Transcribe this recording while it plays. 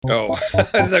Oh,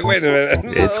 I was like, wait a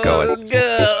minute. It's going.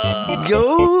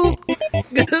 Go.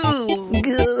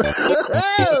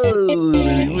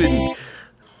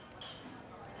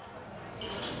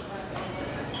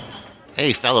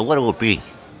 Hey, fella, what will it be?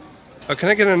 Oh, can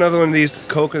I get another one of these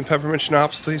Coke and peppermint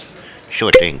schnapps, please?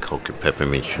 Sure thing, Coke and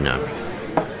peppermint schnapps.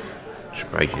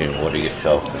 Surprised you didn't order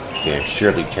yourself. Yeah,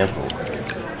 Shirley Temple.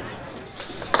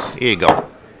 Here you go.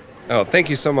 Oh, thank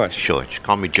you so much. Sure, just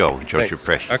call me Joe. Joe's your Thanks.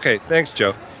 precious. Okay, thanks,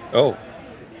 Joe. Oh.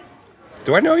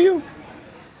 Do I know you?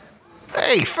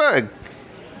 Hey, Ferg.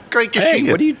 Great to see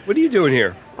you. What are you doing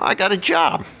here? I got a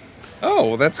job. Oh,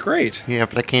 well, that's great. Yeah,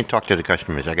 but I can't talk to the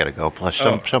customers. I gotta go. Plus,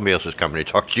 Oh. somebody else is coming to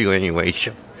talk to you anyway.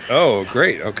 So Oh,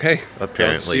 great. Okay.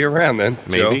 Apparently. I'll see you around then,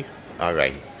 maybe. Joe. All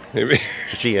right. Maybe.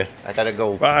 See ya. I gotta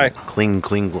go. Bye. Clean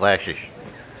glasses.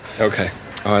 Okay.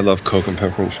 Oh, I love Coke and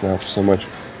peppermint schnapps so much.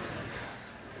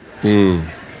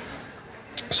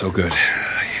 So good.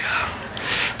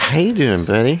 How you doing,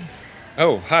 buddy?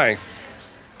 Oh, hi.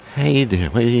 How you doing?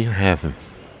 What are you having?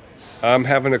 I'm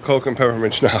having a Coke and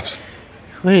peppermint schnapps.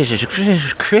 What is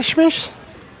this? Christmas?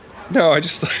 No, I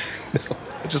just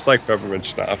like peppermint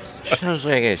schnapps. Sounds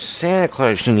like a Santa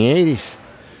Claus in the 80s.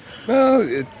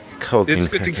 Well, Coke it's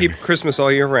and good to peppermint. keep Christmas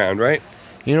all year round, right?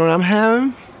 You know what I'm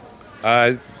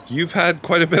having? You've had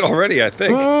quite a bit already, I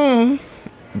think.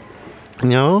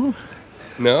 No.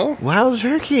 No? Wild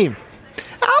turkey.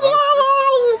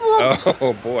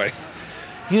 Oh boy.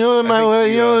 You know, my I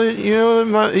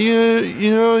think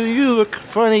you look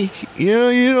funny. You know,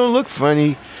 you don't look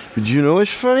funny, but you know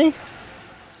what's funny?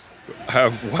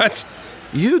 What?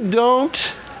 You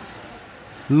don't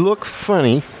look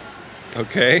funny,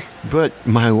 Okay. but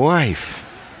my wife.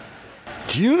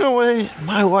 Do you know what?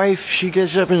 My wife, she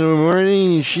gets up in the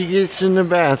morning and she gets in the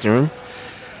bathroom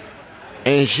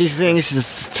and she thinks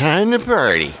it's time to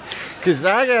party. Because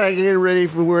I gotta get ready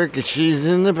for work and she's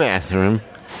in the bathroom.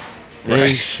 And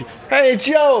Right. hey,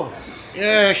 Joe!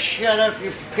 Yeah, shut up,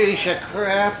 you piece of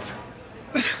crap.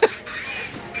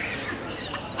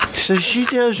 So she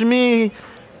tells me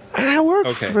I work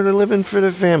Okay. for the living for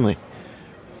the family.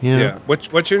 You know? Yeah.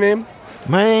 What's your name?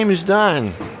 My name is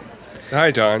Don. Hi,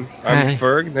 Don. I'm Hi.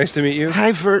 Ferg. Nice to meet you.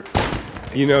 Hi, Bert.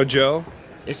 You know Joe?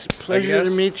 It's a pleasure to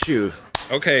guess. meet you.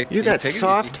 Okay. You got take it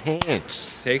soft easy.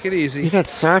 hands. Take it easy. You got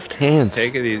soft hands.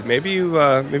 Take it easy. Maybe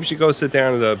you should go sit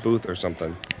down at a booth or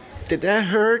something. Did that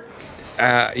hurt?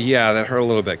 Yeah, that hurt a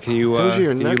little bit. Can you Those are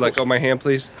your let knuckles. go of my hand,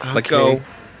 please? Let Okay. go.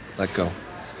 Let go.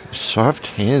 Soft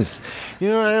hands. You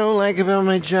know what I don't like about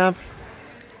my job?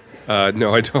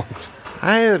 No, I don't.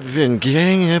 I have been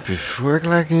getting up at 4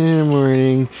 o'clock in the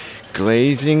morning,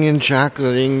 glazing and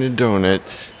chocolating the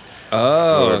donuts.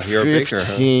 Oh, for you're a baker, huh?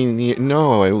 15 years.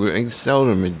 No, I sell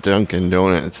them at Dunkin'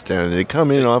 Donuts down there. They come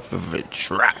in off of a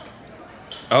truck.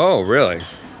 Oh, really?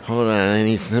 Hold on, I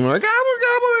need some more. Gobble,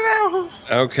 gobble, gobble.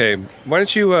 Okay. Why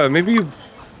don't you maybe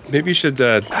you should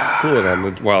cool it on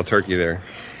the wild turkey there.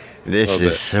 This Little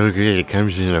is bit. so good. It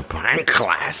comes in a pint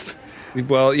glass.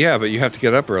 Well, yeah, but you have to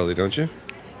get up early, don't you?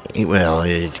 Well,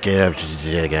 you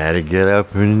gotta get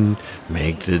up and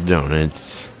make the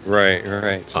donuts. Right.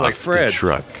 It's off like Fred. the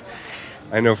truck.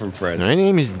 I know from Fred. My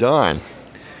name is Don.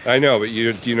 I know, but do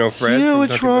you know Fred? You know from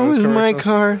what's Dunkin' wrong Donuts with my commercials?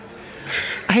 car?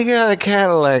 I got a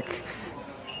Cadillac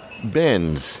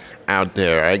Benz out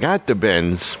there. I got the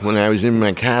Benz when I was in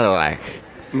my Cadillac.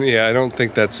 Yeah, I don't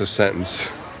think that's a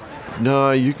sentence.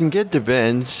 No, you can get the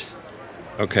Benz.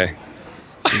 Okay.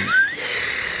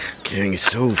 Getting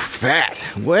so fat.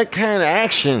 What kind of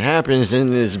action happens in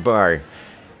this bar?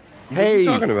 What are Hey, you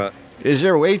talking about? is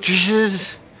there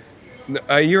waitresses?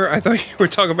 I thought you were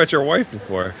talking about your wife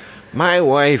before. My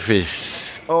wife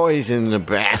is always in the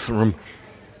bathroom.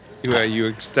 You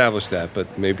established that,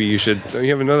 but maybe you should. Don't you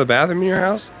have another bathroom in your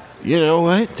house? You know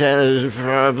what? That would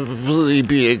probably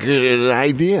be a good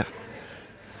idea.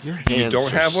 Your hands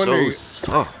don't are have one, so or you-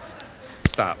 soft.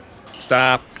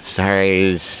 Stop.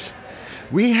 Sorry.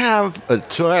 We have a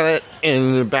toilet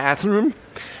in the bathroom,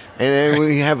 and then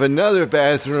we have another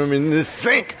bathroom in the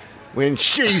sink when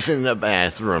she's in the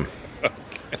bathroom.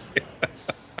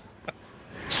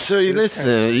 So you listen,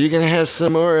 are you going to have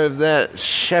some more of that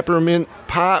Peppermint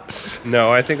Pops?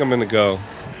 No, I think I'm gonna go.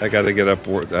 I got to get up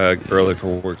early for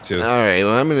work too. All right,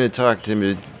 well, I'm going to talk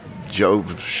to Joe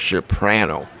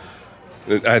Soprano.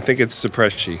 I think it's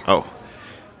Suppressi. Oh.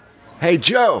 Hey,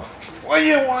 Joe. What do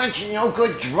you want, you no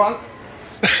good drunk?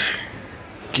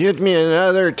 Give me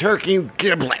another turkey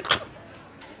giblet.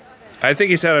 I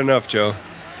think he's had enough, Joe.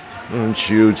 Don't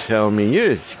you tell me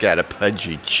you got a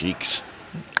pudgy cheeks.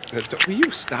 Will you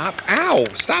stop? Ow!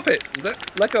 Stop it!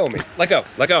 Let go of me. Let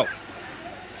go.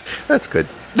 That's good.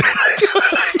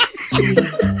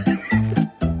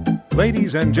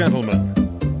 Ladies and gentlemen,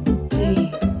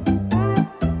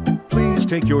 please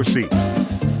take your seats.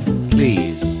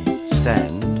 Please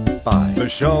stand by. The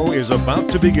show is about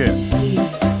to begin.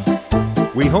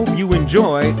 We hope you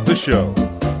enjoy the show.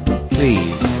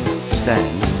 Please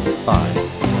stand by.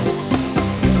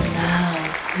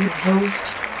 Now, your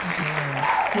host, Zero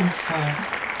and Frank.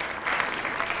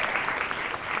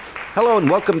 Hello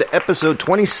and welcome to episode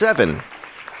 27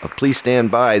 of Please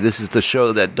Stand By. This is the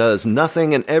show that does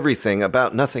nothing and everything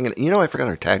about nothing. And I forgot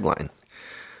our tagline.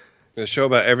 A show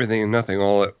about everything and nothing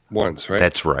all at once, right?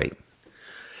 That's right.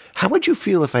 How would you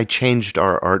feel if I changed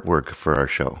our artwork for our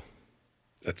show?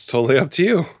 That's totally up to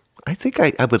you. I think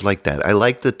I would like that. I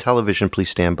like the television Please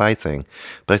Stand By thing,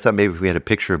 but I thought maybe if we had a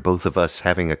picture of both of us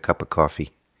having a cup of coffee.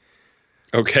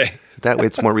 Okay. That way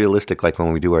it's more realistic, like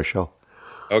when we do our show.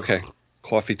 Okay.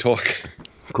 Coffee talk.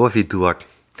 Coffee talk.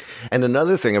 And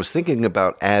another thing, I was thinking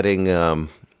about adding,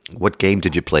 what game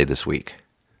did you play this week?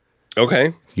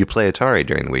 Okay. You play Atari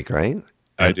during the week, right?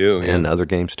 I do, yeah. And other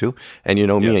games too? And you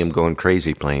know me, Yes. I'm going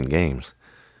crazy playing games.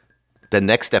 The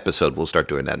next episode, we'll start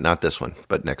doing that. Not this one,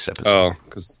 but next episode. Oh,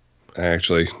 because I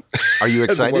actually... Are you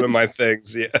That's excited? one of my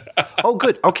things, yeah. Oh,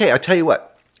 good. Okay, I'll tell you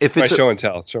what. If My it's show and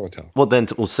tell. Show and tell. well, then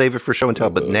we'll save it for show and tell,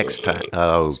 but next time.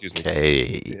 Excuse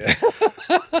me.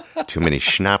 Okay. Too many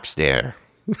schnapps there.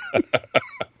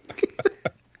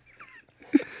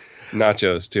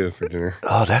 Nachos, too, for dinner.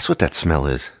 Oh, that's what that smell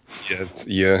is.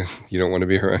 Yeah, you don't want to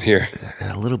be around here.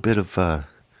 And a little bit of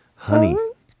honey.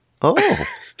 Oh.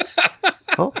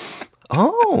 Oh.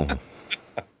 Oh.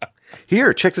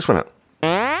 Here, check this one out.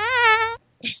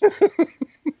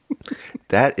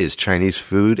 That is Chinese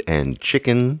food and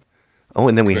chicken. Oh,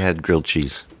 and then we had grilled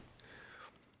cheese.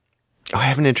 Oh, I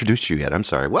haven't introduced you yet. I'm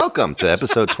sorry. Welcome to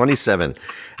episode 27.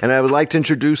 And I would like to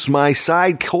introduce my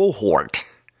side cohort.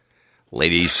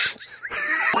 Ladies.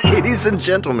 Ladies and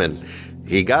gentlemen.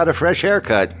 He got a fresh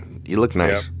haircut. You look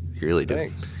nice. Yep. You really do.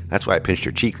 Thanks. That's why I pinched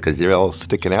your cheek, because you're all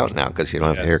sticking out now because you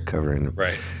don't have hair Yes. covering.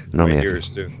 Right. Normally My I have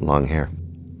ears, too. long hair.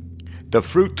 The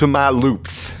fruit to my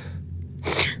loops.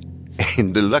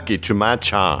 And the lucky to my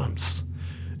charms.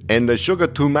 And the sugar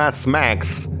to my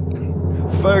smacks.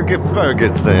 Ferguson.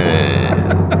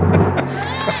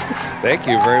 Thank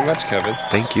you very much, Kevin.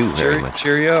 Thank you very much.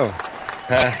 Cheerio.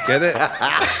 Get it?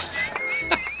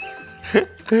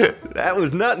 That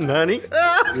was nothing, honey.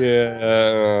 Yeah.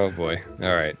 Oh, boy.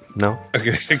 All right. No.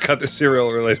 Okay, cut the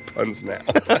cereal-related puns now.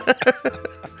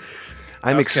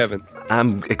 How's Kevin?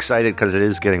 I'm excited because it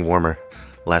is getting warmer.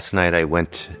 Last night I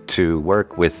went to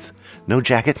work with no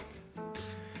jacket.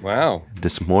 Wow.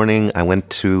 This morning I went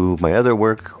to my other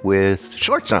work with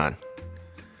shorts on.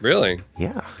 Really?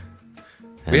 Yeah.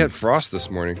 We had frost this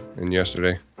morning and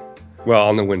yesterday. Well,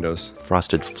 on the windows.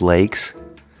 Frosted flakes.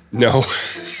 No,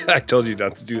 I told you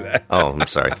not to do that. Oh, I'm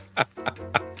sorry.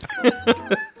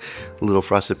 Little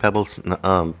frosted pebbles.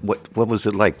 What was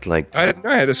it like? I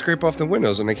had to scrape off the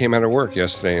windows when I came out of work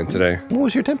yesterday and today. What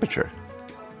was your temperature?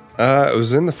 It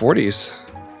was in the 40s.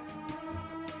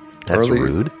 That's Early-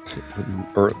 rude.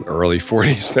 Early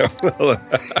 40s. No.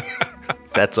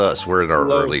 That's us. We're in our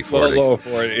early 40s. Low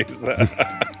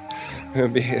 40s.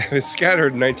 It was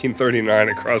scattered in 1939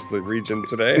 across the region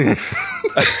today.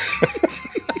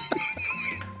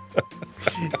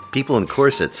 People in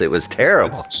corsets. It was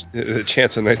terrible. The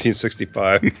chance of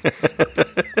 1965.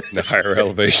 The higher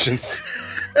elevations.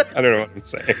 I don't know what I'm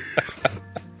saying.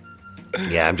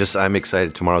 Yeah, I'm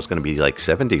excited. Tomorrow's going to be like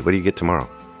 70. What do you get tomorrow?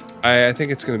 I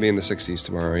think it's going to be in the 60s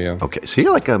tomorrow, yeah. Okay, so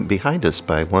you're like behind us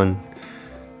by one.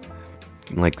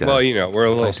 Like that. Well, we're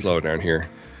a little slow down here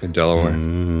in Delaware.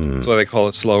 That's why they call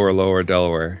it slower, lower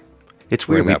Delaware. It's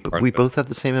we're weird. in that part We of it. both have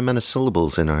the same amount of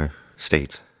syllables in our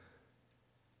states.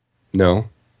 No.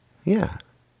 Yeah.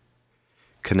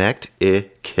 Connect,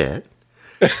 kit,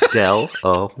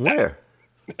 Delaware.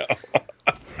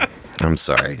 I'm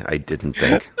sorry, I didn't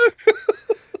think.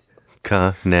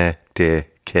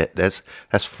 Connecticut. That's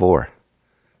four.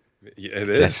 Yeah, it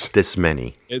That's is. this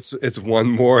many. It's one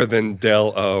more than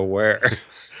Delaware.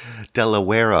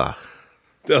 Delaware.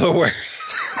 Delaware.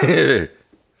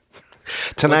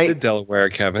 Tonight, What did Delaware,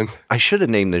 Kevin? I should have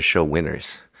named this show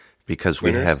Winners because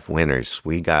we Winners? have winners.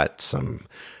 We got some.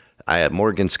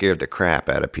 Morgan scared the crap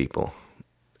out of people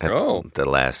at the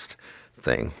last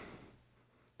thing.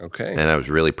 Okay. And I was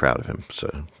really proud of him. So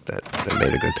that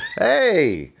made a good.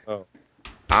 Hey! Oh.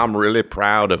 I'm really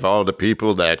proud of all the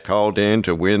people that called in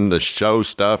to win the show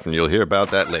stuff, and you'll hear about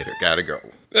that later. Gotta go.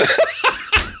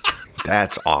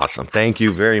 That's awesome. Thank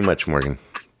you very much, Morgan.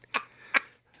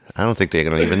 I don't think they're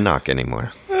going to even knock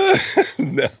anymore.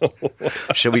 No.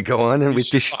 Should we go on and with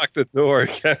this? Lock the door,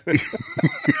 Kevin.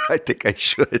 I think I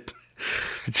should.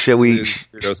 Shall we?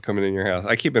 Weirdos coming in your house.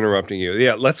 I keep interrupting you.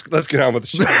 Yeah, let's get on with the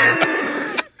show.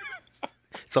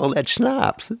 It's all that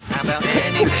schnapps. How about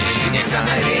anything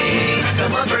exciting?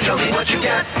 Come on, show me what you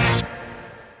got.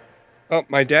 Oh,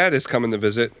 my dad is coming to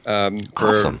visit for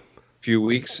Awesome. a few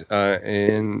weeks.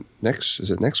 And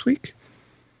is it next week?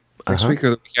 Next week or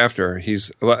the week after?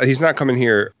 He's not coming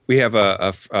here. We have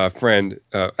a friend.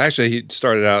 Actually, he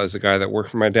started out as a guy that worked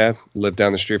for my dad. Lived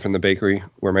down the street from the bakery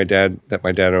where my dad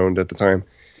owned at the time,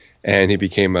 and he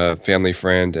became a family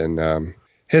friend. And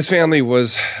his family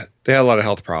they had a lot of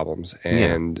health problems,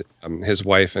 and his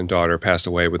wife and daughter passed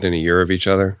away within a year of each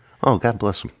other. Oh, God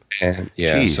bless him. And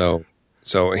Jeez.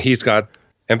 so he's got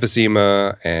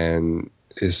emphysema and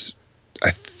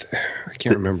I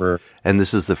can't remember. And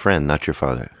this is the friend, not your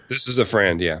father. This is a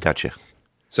friend, yeah. Gotcha.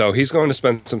 So he's going to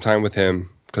spend some time with him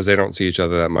because they don't see each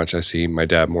other that much. I see my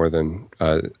dad more than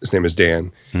his name is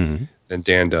Dan, than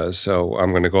Dan does. So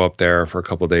I'm going to go up there for a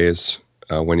couple of days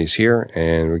when he's here,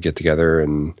 and we get together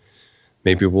and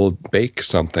maybe we'll bake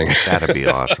something. That'd be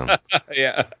awesome.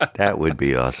 Yeah, That would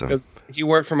be awesome. because he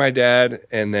worked for my dad,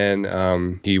 and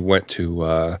then he went to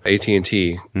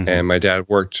AT&T, and my dad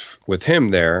worked with him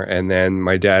there. And then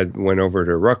my dad went over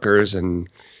to Rutgers, and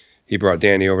he brought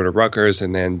Danny over to Rutgers,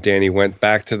 and then Danny went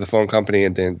back to the phone company,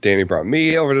 and then Danny brought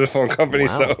me over to the phone company.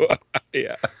 Wow. So,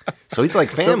 yeah. So he's like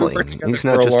So we family. worked together He's for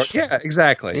not a just long- Yeah,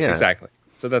 exactly. Yeah. Exactly.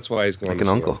 So that's why he's going like to an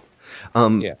see uncle.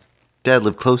 him. Yeah. Dad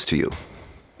lived close to you.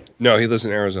 No, he lives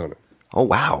in Arizona. Oh,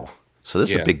 wow. So this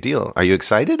is a Yeah. big deal. Are you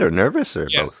excited or nervous or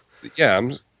both?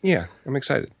 Yes. Yeah, I'm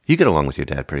excited. You get along with your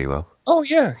dad pretty well. Oh,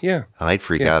 yeah, yeah. I'd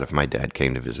freak out if my dad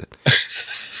came to visit.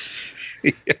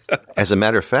 As a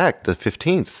matter of fact, the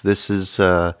 15th, this is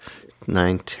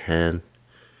 9, 10,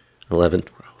 11,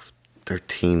 12,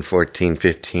 13, 14,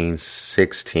 15,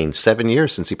 16, 7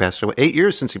 years since he passed away. 8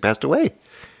 years since he passed away.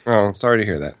 Oh, sorry to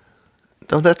hear that.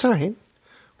 No, that's all right.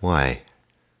 Why?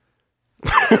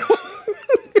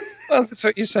 Well, that's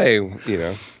what you say, you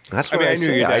know. That's I what mean, I, I knew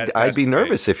say. your dad I'd passed be away.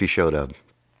 nervous if he showed up.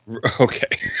 Okay.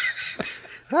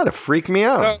 That'd freak me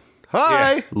out. So-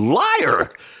 Hi, yeah.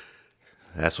 liar.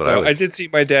 That's what I So would. I did see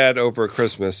my dad over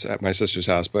Christmas at my sister's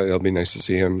house, but it'll be nice to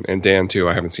see him. And Dan, too.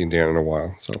 I haven't seen Dan in a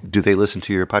while. So Do they listen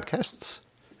to your podcasts?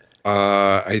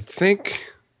 I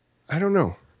don't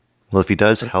know. Well, if he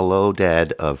does, hello,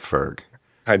 Dad of Ferg,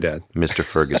 Hi, Dad. Mr.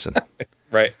 Ferguson.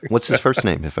 Right. What's his first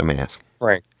name, if I may ask?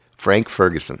 Frank. Frank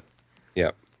Ferguson.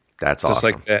 Yeah. That's Just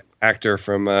awesome. like the actor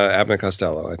from Abbott and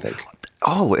Costello, I think.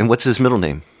 Oh, and what's his middle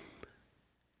name?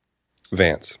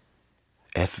 Vance.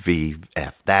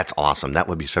 FVF. That's awesome. That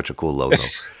would be such a cool logo.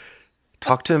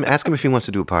 Talk to him. Ask him if he wants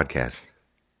to do a podcast.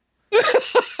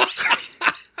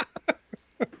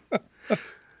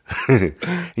 You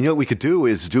know what we could do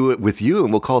is do it with you,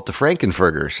 and we'll call it the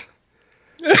Frankenfurgers.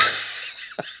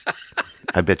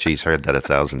 I bet you he's heard that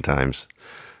 1,000 times.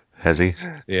 Has he?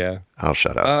 Yeah. I'll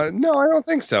shut up. No, I don't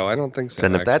think so.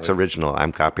 Then if that's actually. original,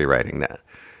 I'm copywriting that.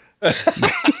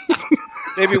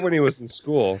 Maybe when he was in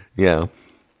school. Yeah.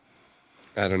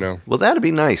 I don't know. Well, that'd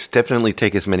be nice. Definitely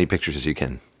take as many pictures as you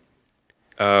can.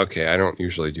 Okay, I don't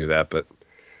usually do that, but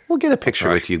We'll get a picture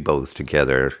try. with you both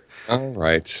together. all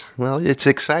right. Well, it's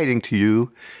exciting to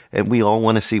you, and we all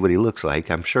want to see what he looks like.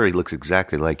 I'm sure he looks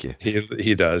exactly like you.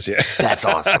 He does, yeah. That's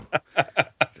awesome.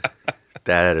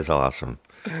 That is awesome.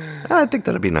 I think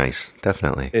that'd be nice.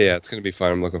 Definitely. Yeah, it's going to be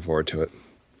fun. I'm looking forward to it.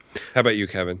 How about you,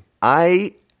 Kevin?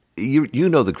 You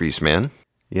know the Grease Man.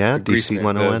 Yeah, DC Greaseman,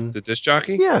 101. the disc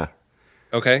jockey? Yeah.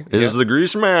 Okay. Is yeah. the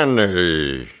Grease Man.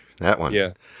 That one.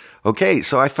 Yeah. Okay,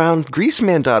 so I found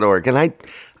greaseman.org, and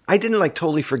I didn't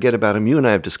totally forget about him. You and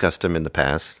I have discussed him in the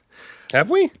past. Have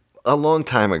we? A long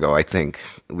time ago, I think,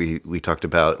 we talked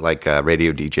about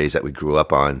radio DJs that we grew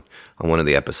up on one of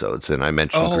the episodes, and I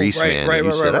mentioned Greaseman. right, and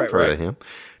you said, right, I've heard of him.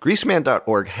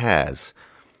 Greaseman.org has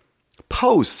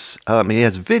posts. He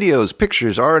has videos,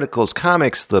 pictures, articles,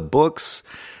 comics, the books,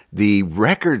 the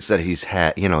records that he's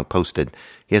had, posted.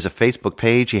 He has a Facebook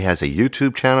page. He has a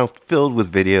YouTube channel filled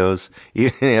with videos. He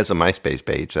has a MySpace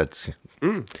page.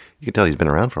 You can tell he's been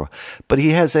around for a while. But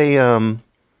he has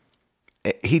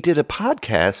he did a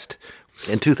podcast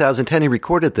in 2010. He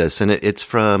recorded this, and it's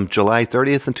from July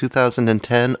 30th in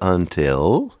 2010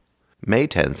 until May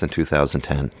 10th in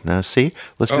 2010. Now, see?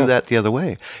 Let's do that the other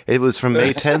way. It was from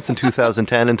May 10th in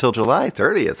 2010 until July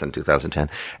 30th in 2010.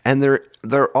 And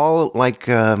they're all I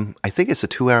think it's a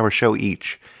 2-hour show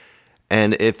each.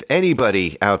 And if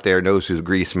anybody out there knows who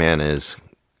Grease Man is,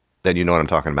 then you know what I'm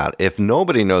talking about. If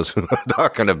nobody knows who I'm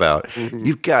talking about,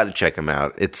 you've got to check him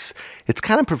out. It's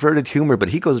kind of perverted humor, but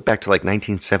he goes back to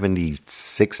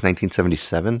 1976,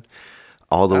 1977,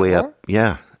 all the way up.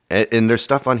 Yeah. And there's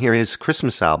stuff on here, his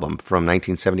Christmas album from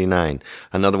 1979,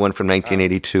 another one from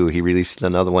 1982. He released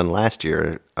another one last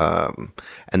year, and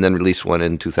then released one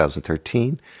in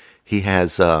 2013. He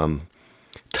has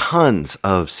tons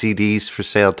of CDs for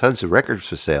sale, tons of records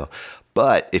for sale.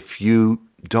 But if you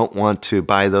don't want to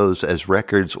buy those as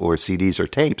records or CDs or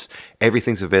tapes,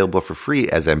 everything's available for free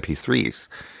as MP3s.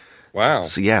 Wow.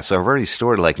 So so I've already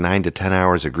stored like 9 to 10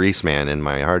 hours of Greaseman in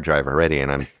my hard drive already,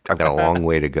 and I've got a long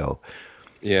way to go.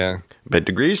 Yeah. But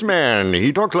the Greaseman,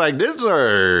 he talks like this,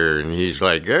 sir. And he's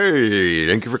like, hey,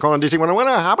 thank you for calling DC 101.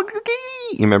 How about cookie?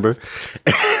 You remember?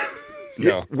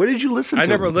 No. What did you listen to? I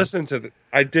never listened to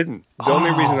I didn't. The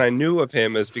only reason I knew of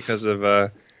him is because of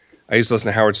I used to listen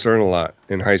to Howard Stern a lot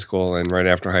in high school and right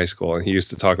after high school, and he used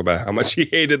to talk about how much he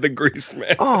hated the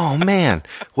Greaseman. Oh, man.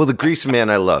 Well, the Greaseman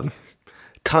I love.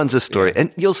 Tons of story.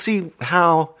 And you'll see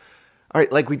how, all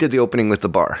right, like we did the opening with the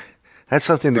bar. That's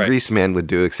something the Greaseman would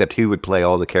do, except he would play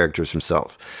all the characters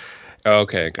himself. Oh,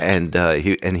 okay.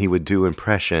 Gotcha. And he would do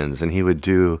impressions, and he would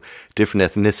do different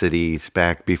ethnicities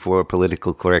back before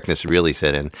political correctness really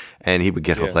set in, and he would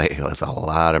get away with a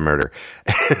lot of murder.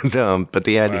 And, but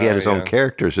he had his own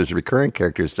characters, his recurring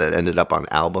characters that ended up on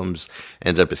albums,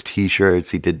 ended up as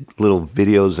T-shirts. He did little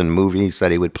videos and movies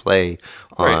that he would play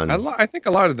on. I think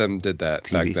a lot of them did that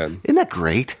TV. back then. Isn't that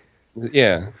great?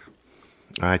 Yeah.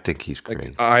 I think he's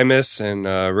great. Imus and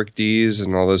Rick Dees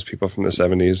and all those people from the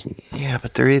 70s. Yeah,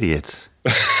 but they're idiots.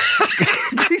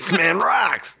 Greaseman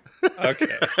rocks.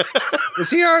 Okay. Was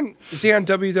he on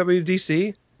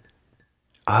WWDC?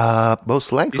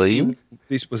 Most likely.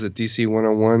 Was it DC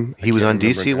 101? He was on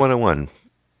DC 101.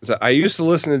 So I used to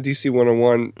listen to DC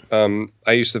 101.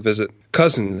 I used to visit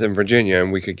cousins in Virginia,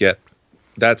 and we could get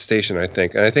that station, I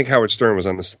think. And I think Howard Stern was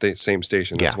on the same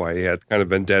station. That's why he had kind of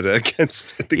vendetta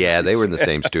against the Yeah, they were in the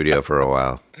same studio for a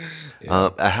while.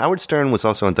 Howard Stern was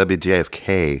also on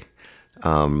WJFK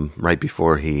right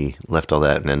before he left all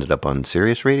that and ended up on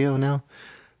Sirius Radio now,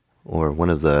 or one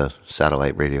of the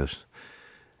satellite radios.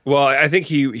 Well, I think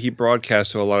he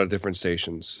broadcast to a lot of different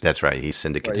stations. That's right. He's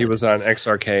syndicated. He was on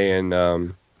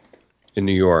XRK in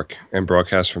New York and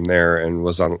broadcast from there, and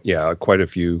was on quite a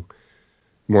few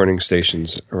morning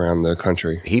stations around the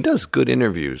country. He does good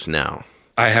interviews now.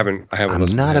 I haven't. I'm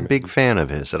not a big fan of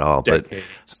his at all, but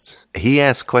he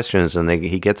asks questions and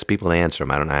he gets people to answer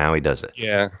them. I don't know how he does it.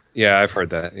 Yeah, I've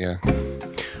heard that. Yeah.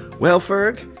 Well,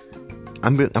 Ferg,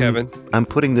 Kevin, I'm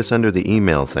putting this under the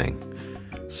email thing,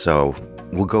 so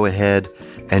we'll go ahead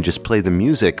and just play the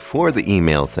music for the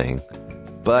email thing.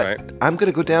 But I'm going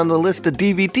to go down the list of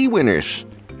DVD winners,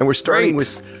 and we're starting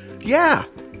with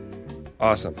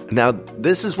Awesome. Now,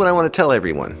 this is what I want to tell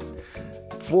everyone.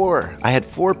 I had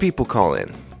 4 people call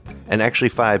in, and actually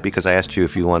 5 because I asked you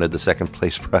if you wanted the second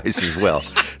place prize as well.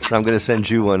 So I'm going to send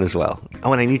you one as well.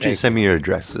 Oh, and I need you to send me your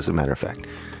address, as a matter of fact.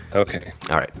 Okay.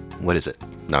 All right. What is it?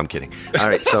 No, I'm kidding. All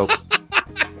right, so...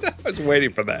 I was waiting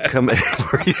for that.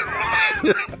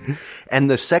 And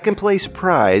the second place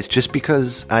prize, just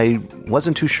because I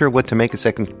wasn't too sure what to make a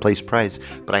second place prize,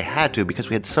 but I had to because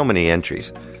we had so many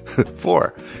entries.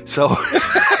 4. So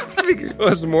it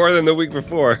was more than the week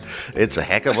before. It's a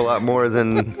heck of a lot more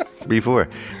than before.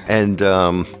 And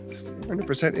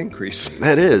 400% increase.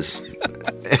 That is.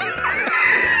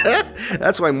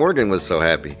 That's why Morgan was so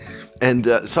happy. And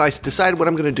so I decided what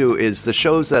I'm going to do is the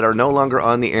shows that are no longer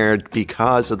on the air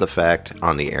because of the fact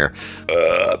on the air.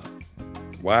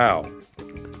 Wow.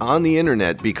 On the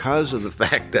internet because of the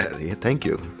fact that, thank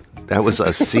you. That was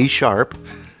a C sharp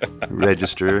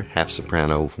register, half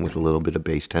soprano with a little bit of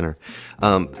bass tenor.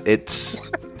 It's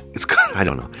I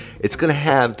don't know. It's going to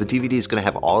have, the DVD is going to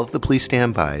have all of the Please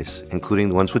Stand Bys, including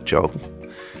the ones with Joe,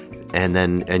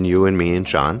 and you and me and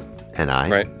Sean and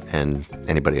I, and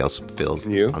anybody else filled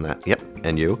on that. Yep,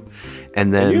 and you,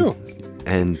 and then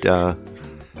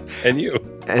and you.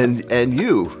 And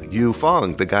you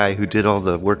Fong, the guy who did all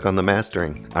the work on the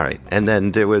mastering. All right. And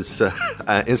then there was,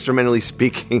 instrumentally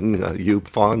speaking, you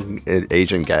Fong,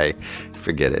 Asian guy.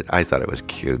 Forget it. I thought it was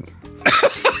cute.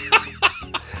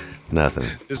 Nothing.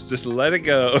 Just let it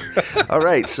go. All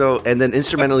right. So, and then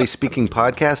instrumentally speaking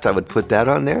podcast, I would put that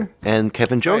on there. And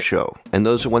Kevin Joe Show. And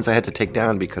those are ones I had to take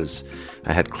down because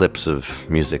I had clips of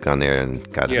music on there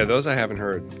and got it. Those I haven't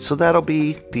heard. So that'll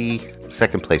be the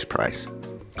second place prize.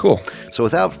 Cool. So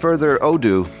without further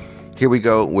ado, here we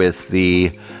go with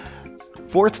the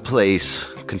 4th place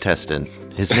contestant.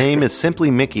 His name is simply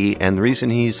Mickey, and the reason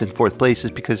he's in 4th place is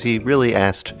because he really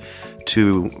asked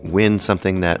to win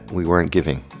something that we weren't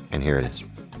giving. And here it is.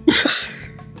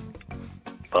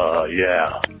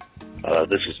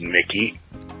 This is Mickey.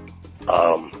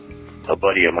 A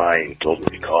buddy of mine told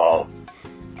me to call.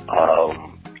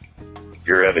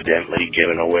 you're evidently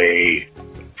giving away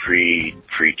free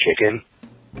chicken,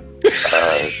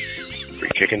 free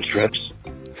chicken strips.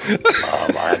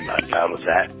 I'm not down with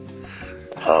that.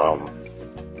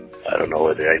 I don't know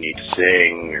whether I need to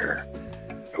sing or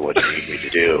what you need me to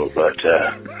do, but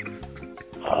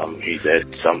he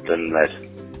said something that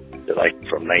like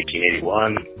from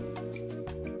 1981.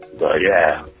 But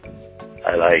yeah,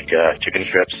 I like chicken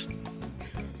strips,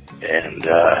 and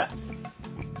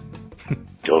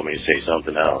told me to say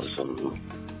something else, and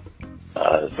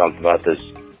something about this,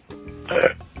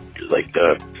 like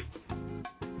the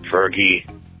Fergie,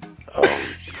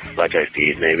 Black Eyed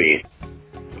Peas, maybe.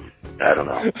 I don't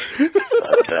know.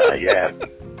 But yeah,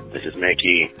 this is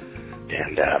Mickey,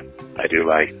 and I do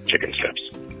like chicken strips.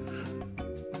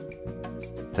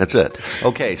 That's it.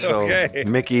 Okay, so Okay.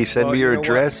 Mickey, send Well, me your you know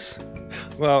address.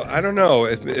 Well, I don't know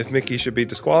if Mickey should be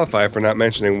disqualified for not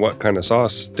mentioning what kind of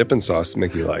sauce, dipping sauce,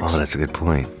 Mickey likes. Oh, that's a good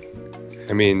point.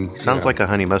 I mean, Sounds like a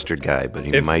honey mustard guy, but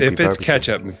he might if be it's barbecue.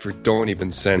 ketchup, don't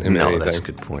even send him No, anything. that's a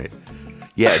good point.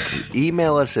 Yeah,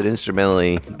 email us at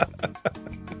instrumentally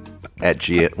at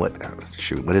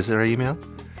what is our email?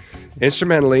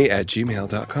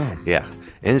 Instrumentally@gmail.com. Yeah,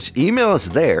 and it's email us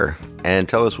there and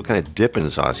tell us what kind of dipping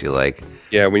sauce you like,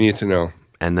 Yeah, we need to know.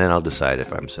 and then I'll decide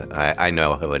if I'm I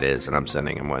know who it is, and I'm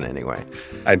sending him one anyway.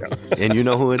 I know. And you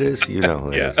know who it is? You know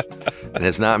who it Yeah. is. And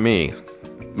it's not me.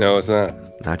 No, it's not.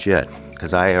 Not yet,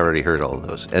 because I already heard all of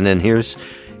those. And then here's,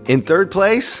 in third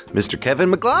place, Mr. Kevin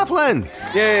McLaughlin.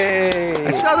 Yay!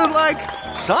 It sounded like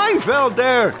Seinfeld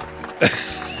there.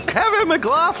 Kevin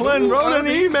McLaughlin wrote an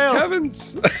email.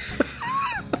 Kevin's.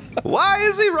 Why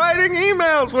is he writing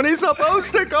emails when he's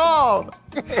supposed to call?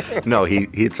 No,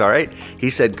 it's all right. He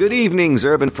said, "Good evening,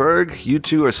 Zerb and Ferg. You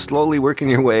two are slowly working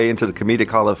your way into the Comedic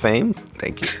Hall of Fame.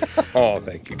 Thank you. Oh,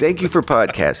 thank you. Thank you for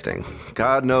podcasting.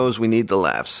 God knows we need the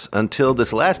laughs. Until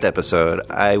this last episode,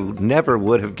 I never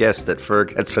would have guessed that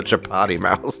Ferg had such a potty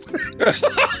mouth."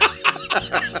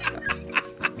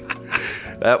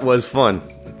 That was fun.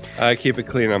 I keep it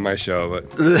clean on my show, but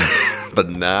But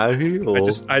now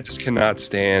I just cannot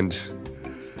stand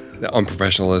the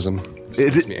unprofessionalism.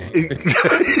 It makes me angry.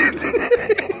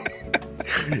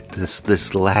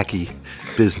 this lackey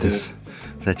business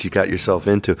that you got yourself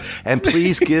into. And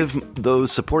please give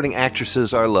those supporting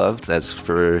actresses our love. That's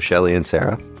for Shelley and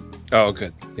Sarah. Oh,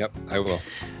 good. Yep, I will.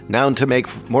 Now, to make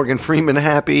Morgan Freeman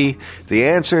happy, the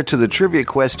answer to the trivia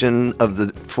question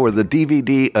for the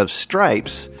DVD of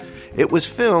Stripes, it was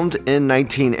filmed in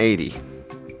 1980.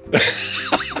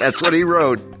 That's what he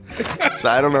wrote. So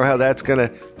I don't know how that's going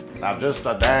to... Now, just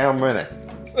a damn minute.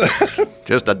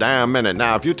 Just a damn minute.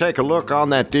 Now, if you take a look on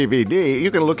that DVD,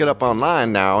 you can look it up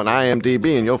online now on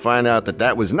IMDb, and you'll find out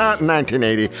that was not in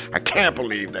 1980. I can't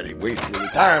believe that he wasted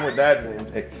his time with that.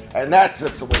 And that's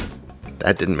just the way...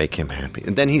 That didn't make him happy.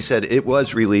 And then he said it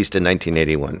was released in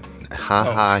 1981. Ha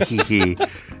ha, hee hee.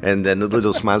 And then the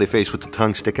little smiley face with the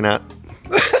tongue sticking out.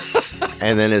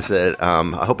 And then it said,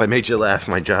 I hope I made you laugh.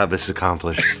 My job is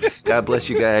accomplished. God bless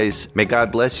you guys. May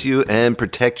God bless you and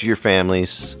protect your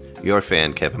families. Your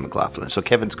fan, Kevin McLaughlin. So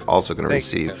Kevin's also going to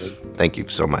receive... Thank you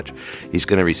so much. He's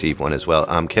going to receive one as well.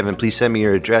 Kevin, please send me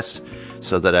your address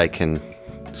so that I can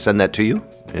send that to you.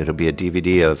 It'll be a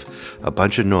DVD of a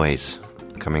bunch of noise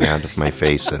coming out of my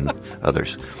face and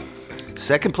others.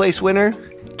 Second place winner,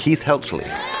 Keith Heltzley.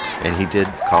 And he did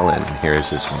call in. And here is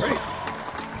his phone.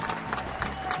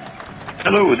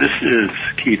 Hello, this is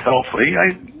Keith Heltzley.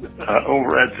 I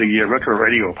over at the Retro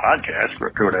Radio podcast,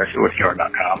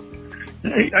 retro-otr.com.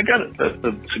 I got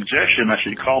a suggestion. I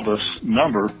should call this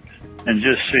number and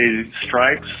just say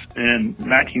Stripes in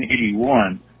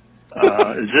 1981.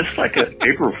 Is this like an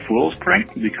April Fool's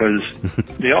prank? Because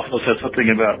they also said something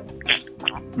about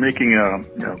making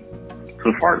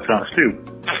some fart sounds too.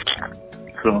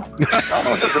 So I don't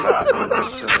know what that's about. But,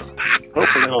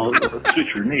 hopefully it'll suit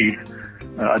your needs.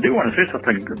 I do want to say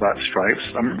something about Stripes.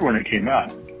 I remember when it came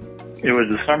out. It was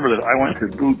the summer that I went to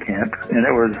boot camp, and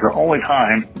it was the only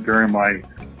time during my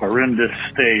horrendous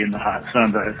stay in the hot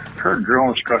sun that I heard drill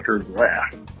instructors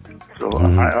laugh. So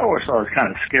I always thought it was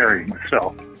kind of scary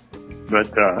myself.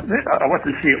 But I went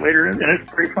to see it later, and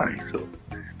it's pretty funny. So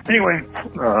anyway,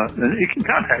 you can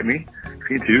contact me if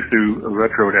you do through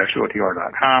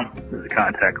retro-otr.com. There's a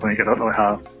contact link. I don't know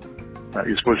how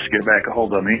you're supposed to get back a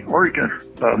hold of me, or you can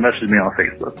message me on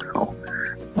Facebook. So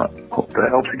hope that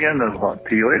helps again. I'll talk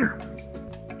to you later.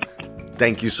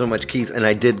 Thank you so much, Keith. And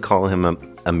I did call him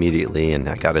immediately, and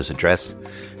I got his address.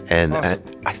 And awesome.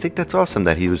 I think that's awesome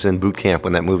that he was in boot camp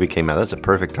when that movie came out. That's a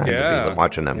perfect time to be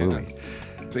watching that movie.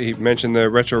 He mentioned the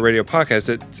Retro Radio podcast.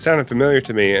 It sounded familiar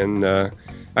to me, and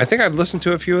I think I've listened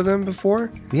to a few of them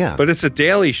before. Yeah. But it's a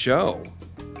daily show.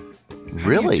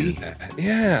 Really? How do you do that?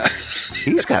 Yeah.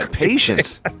 He's got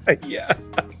patience. Yeah.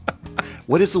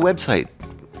 What is the website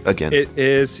again? It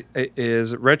is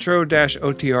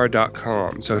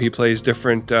retro-otr.com. So he plays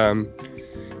different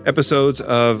episodes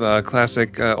of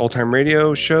classic old-time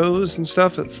radio shows and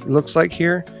stuff, it looks like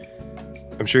here.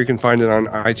 I'm sure you can find it on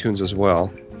iTunes as well.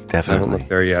 I haven't Definitely. looked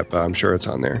there yet, but I'm sure it's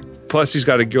on there. Plus, he's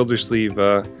got a Gildersleeve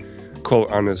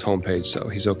quote on his homepage, so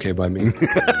he's okay by me.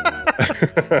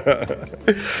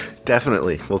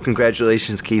 Definitely. Well,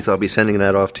 congratulations, Keith. I'll be sending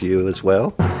that off to you as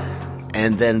well.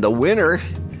 And then the winner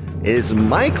is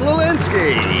Mike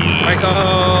Lewinsky.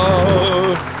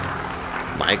 Michael!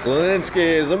 Mike Lewinsky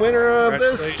is the winner of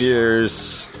this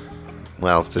year's...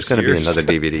 Well, there's going to be another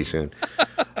DVD soon.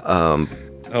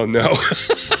 Oh, no.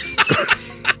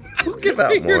 We'll give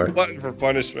out You're more. glutton for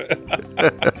punishment.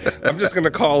 I'm just going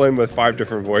to call in with 5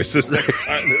 different voices next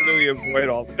time so we avoid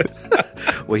all this.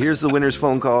 Well, here's the winner's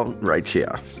phone call right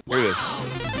here. Here it is.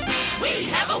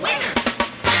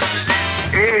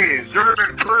 Hey,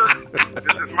 Zerman Kurt.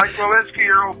 This is Mike Lewinsky,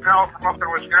 your old pal from up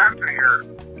in Wisconsin here.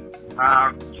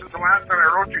 Since the last time I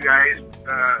wrote you guys,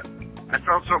 I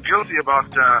felt so guilty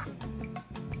about the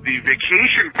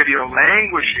vacation video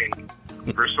languishing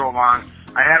for so long.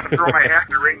 I had to throw my hat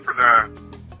in the ring for the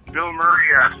Bill Murray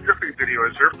stripping video,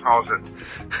 as Zerf calls it,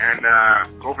 and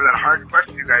go over that hard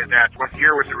question you guys asked. What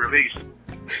year was it released?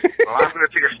 Well, I'm going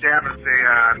to take a stab and say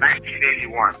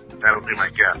 1981. That'll be my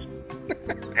guess.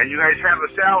 And you guys had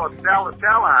LaSalle on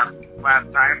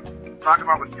last time, talking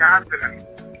about Wisconsin and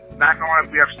not knowing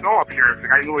if we have snow up here, if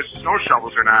I knew it was snow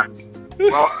shovels or not.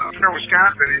 Well, up here in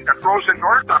Wisconsin, in the frozen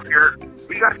north up here,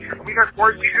 we got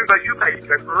 4 seasons like you guys. We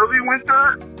got early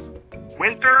winter,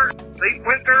 late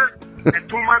winter, and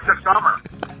 2 months of summer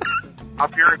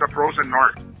up here in the frozen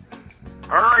north.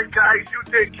 All right, guys, you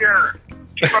take care.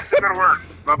 Keep up the good work.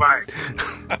 Bye-bye.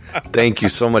 Thank you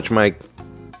so much, Mike.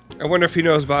 I wonder if he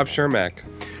knows Bob Shermack.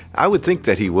 I would think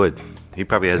that he would. He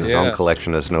probably has his own Yeah.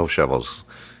 collection of snow shovels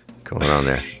going on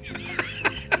there.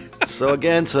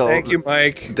 Thank you,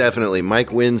 Mike. Definitely.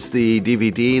 Mike wins the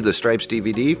DVD, the Stripes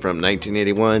DVD from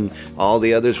 1981. All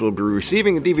the others will be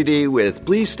receiving a DVD with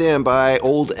Please Stand By,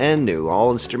 Old and New,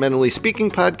 all instrumentally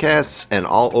speaking podcasts, and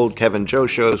all old Kevin Joe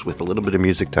shows with a little bit of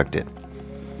music tucked in.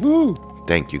 Woo!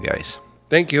 Thank you, guys.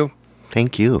 Thank you.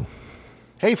 Thank you.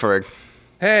 Hey, Ferg.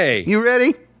 Hey. You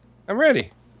ready? I'm ready.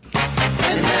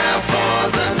 And now for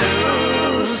the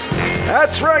news.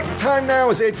 That's right. The time now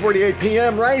is 8:48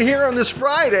 p.m. right here on this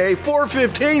Friday,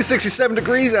 4:15, 67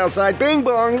 degrees outside. Bing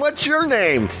bong, what's your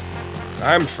name?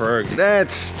 I'm Ferg.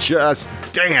 That's just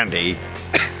dandy.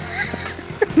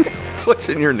 What's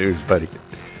in your news, buddy?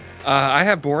 I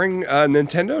have boring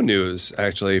Nintendo news,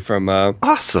 actually, from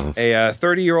Awesome. a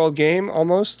 30-year-old game,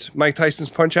 almost. Mike Tyson's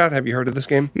Punch-Out. Have you heard of this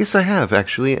game? Yes, I have,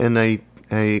 actually, and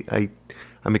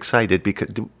I'm excited because...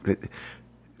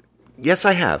 Yes,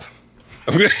 I have.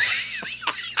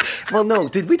 Well, no,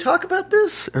 did we talk about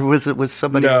this? Or was it with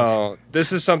somebody else? No,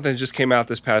 this is something that just came out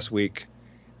this past week.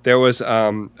 There was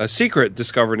a secret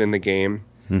discovered in the game.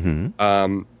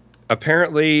 Mm-hmm.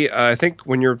 Apparently, I think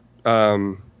when you're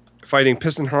fighting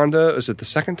Piston Honda, is it the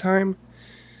second time?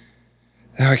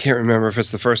 I can't remember if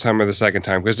it's the first time or the second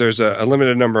time, because there's a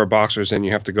limited number of boxers and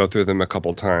you have to go through them a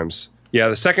couple times. Yeah,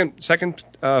 the second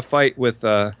fight with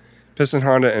Piston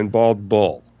Honda and Bald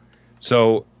Bull.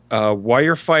 So while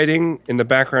you're fighting, in the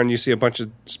background you see a bunch of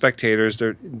spectators.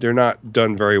 They're not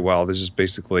done very well. This is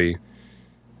basically,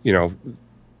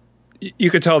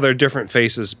 you could tell they're different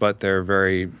faces, but they're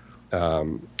very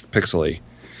pixely.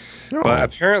 Oh. But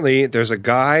apparently, there's a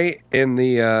guy in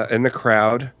the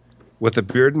crowd with a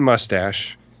beard and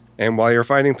mustache, and while you're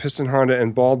fighting Piston Honda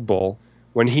and Bald Bull,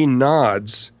 when he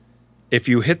nods, if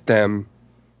you hit them,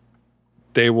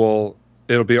 it'll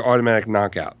be an automatic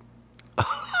knockout.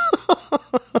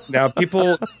 Now,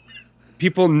 people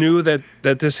knew that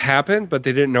this happened, but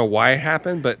they didn't know why it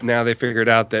happened. But now they figured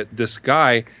out that this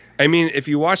guy. I mean, if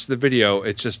you watch the video,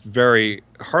 it's just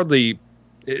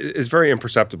it's very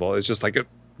imperceptible. It's just like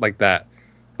that,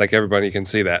 like everybody can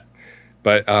see that.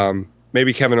 But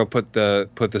maybe Kevin will put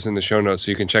this in the show notes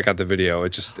so you can check out the video.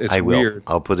 It's weird.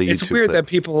 I'll put a YouTube It's weird clip. that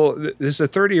people. This is a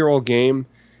 30-year-old game,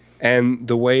 and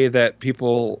the way that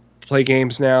people play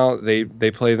games now, they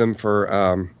play them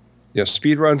for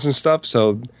speed runs and stuff.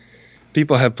 So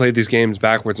people have played these games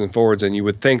backwards and forwards, and you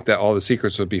would think that all the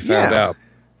secrets would be found out.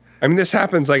 I mean, this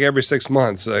happens like every 6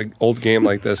 months, an old game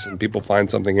like this, and people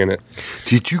find something in it.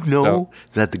 Did you know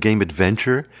that the game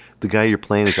Adventure, the guy you're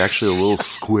playing is actually a little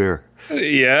square?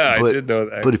 Yeah, I did know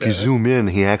that. But if you zoom in,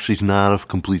 he actually is not a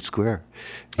complete square.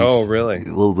 Oh, really?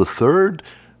 Well, the third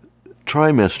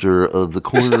trimester of the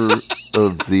corner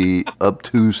of the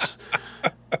obtuse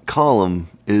column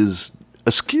is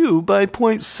askew by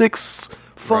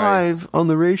 0.65 on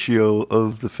the ratio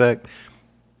of the fact.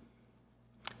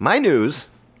 My news.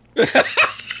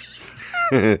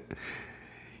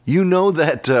 You know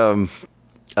that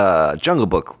Jungle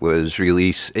Book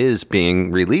is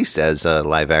being released as a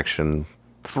live-action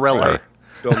thriller. Right.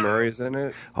 Bill Murray's in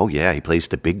it. Oh, yeah, he plays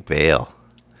the Big Bale.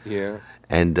 Yeah.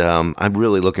 And I'm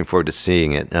really looking forward to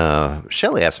seeing it.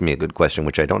 Shelley asked me a good question,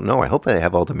 which I don't know. I hope they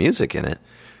have all the music in it.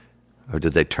 Or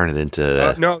did they turn it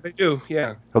into... No, they do,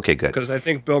 yeah. Okay, good. Because I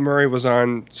think Bill Murray was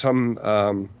on some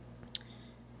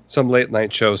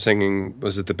late-night show singing,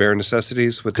 was it The Bare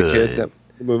Necessities with the kid? That was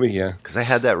the movie, yeah. Because I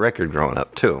had that record growing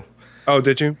up, too. Oh,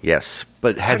 did you? Yes.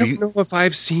 But I don't know if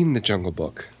I've seen The Jungle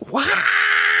Book. What?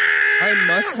 I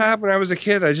must have when I was a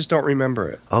kid. I just don't remember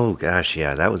it. Oh, gosh,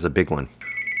 yeah. That was a big one.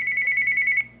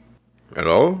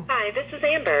 Hello? Hi, this is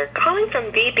Amber, calling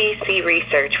from BBC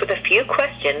Research with a few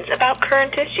questions about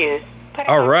current issues.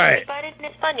 All right. En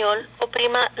español,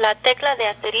 oprima la tecla de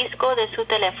asterisco de su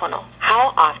teléfono.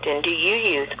 How often do you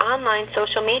use online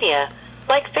social media,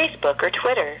 like Facebook or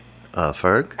Twitter?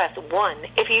 Ferg? Press 1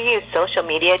 if you use social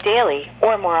media daily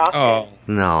or more often. Oh.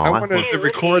 No. I wanted to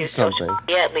record something.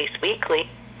 Yeah, at least weekly.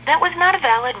 That was not a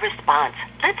valid response.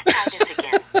 Let's try this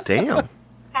again. Damn.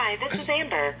 Hi, this is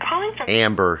Amber, calling from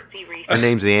Amber. Her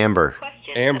name's Amber.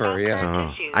 Amber,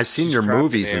 yeah. I've seen your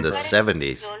movies in the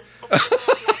 70s.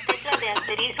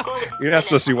 You're not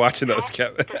supposed to be watching those,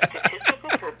 Kevin.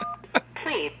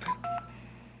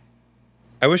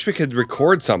 I wish we could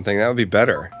record something. That would be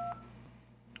better.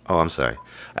 Oh, I'm sorry.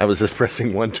 I was just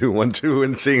pressing 1, 2, 1, 2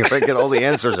 and seeing if I get all the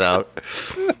answers out.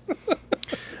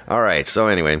 All right. So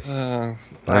anyway.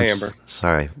 Bye, Amber.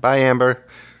 Sorry. Bye, Amber.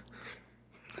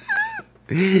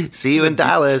 See you in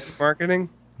Dallas. Marketing?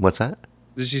 What's that?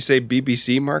 Did she say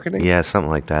BBC marketing? Yeah, something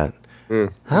like that.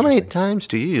 How many times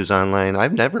do you use online?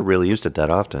 I've never really used it that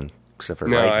often, except for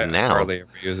now. I hardly ever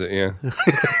use it, yeah.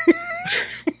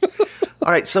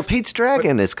 All right, so Pete's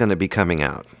Dragon is going to be coming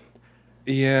out.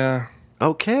 Yeah.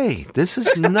 Okay, this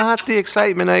is not the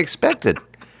excitement I expected.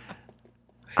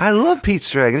 I love Pete's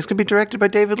Dragon. It's going to be directed by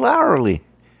David Lowery.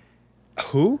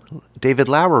 Who? David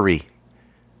Lowery.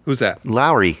 Who's that?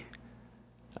 Lowery.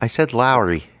 I said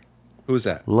Lowery. Who's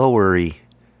that? Lowery.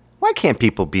 Why can't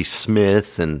people be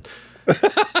Smith and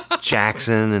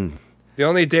Jackson and... The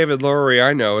only David Lowery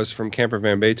I know is from Camper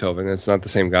Van Beethoven. It's not the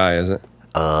same guy, is it?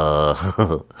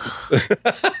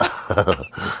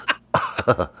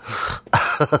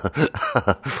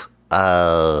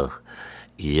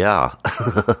 Yeah.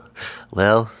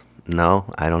 Well, no,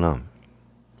 I don't know.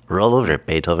 Roll over it,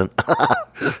 Beethoven.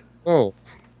 Oh.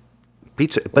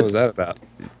 Pizza. What was that about?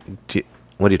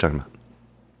 What are you talking about?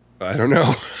 I don't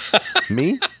know.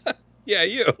 Me? Yeah,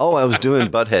 you. Oh, I was doing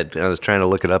Butthead, and I was trying to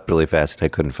look it up really fast, and I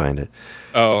couldn't find it.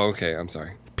 Oh, okay. I'm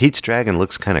sorry. Pete's Dragon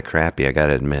looks kind of crappy, I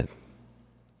gotta admit.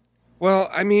 Well,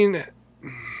 I mean...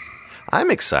 I'm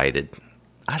excited.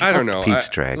 I don't know. Pete's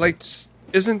Dragon. Like,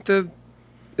 isn't the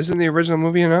original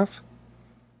movie enough?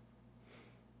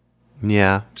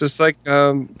 Yeah. Just like,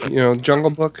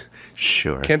 Jungle Book?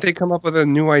 Sure. Can't they come up with a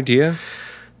new idea?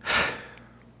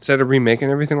 Instead of remaking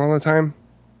everything all the time?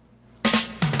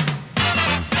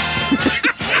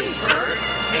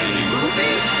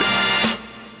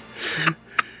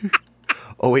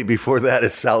 Oh, wait, before that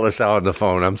is Sal LaSalle on the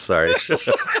phone. I'm sorry.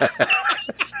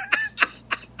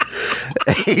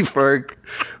 Hey, Ferg,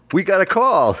 we got a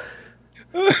call.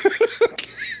 All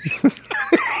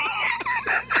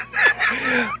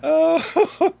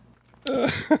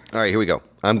right, here we go.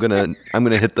 I'm gonna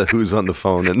hit the who's on the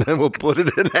phone, and then we'll put it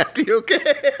in after you, okay?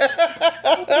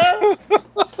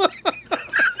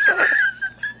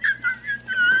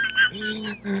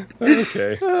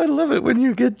 Okay. I love it when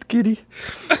you get giddy.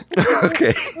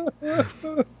 Okay.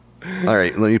 All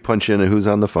right, let me punch in a who's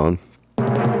on the phone.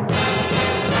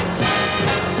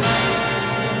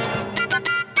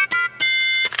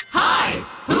 Hi,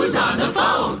 who's on the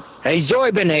phone? Hey,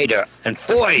 Zoibinator and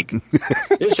Floyd.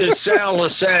 This is Sal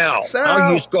LaSalle.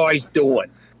 How you guys doing?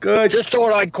 Good. Just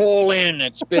thought I'd call in.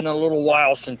 It's been a little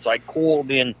while since I called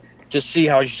in to see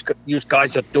how you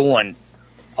guys are doing.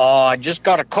 I just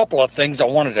got a couple of things I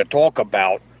wanted to talk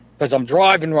about because I'm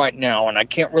driving right now and I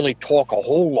can't really talk a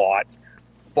whole lot.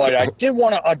 But I did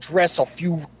want to address a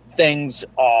few things,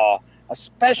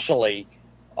 especially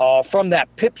from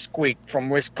that pipsqueak from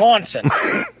Wisconsin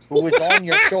who was on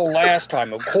your show last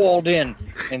time, who called in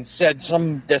and said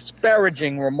some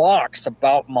disparaging remarks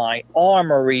about my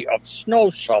armory of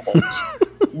snow shovels.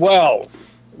 Well,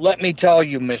 let me tell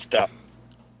you, Mr.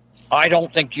 I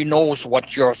don't think you knows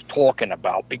what you're talking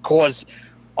about because,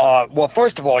 well,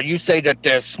 first of all, you say that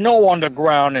there's snow on the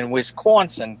ground in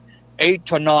Wisconsin 8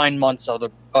 to 9 months of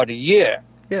the year.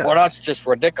 Yeah. Well, that's just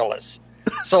ridiculous.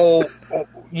 So,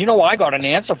 I got an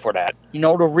answer for that.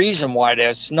 The reason why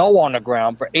there's snow on the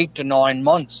ground for 8 to 9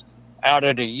 months out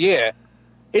of the year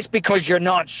is because you're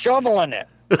not shoveling it.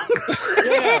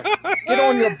 Yeah, get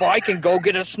on your bike and go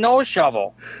get a snow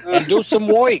shovel and do some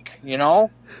work,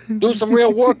 do some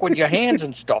real work with your hands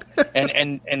and stuff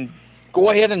and go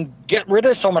ahead and get rid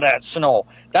of some of that snow.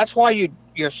 That's why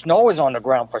your snow is on the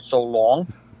ground for so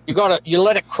long. You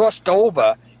let it crust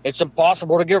over. It's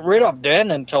impossible to get rid of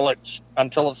then until it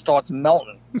starts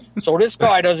melting. So this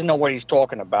guy doesn't know what he's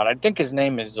talking about. I think his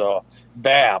name is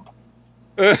Bab.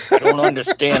 I don't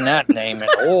understand that name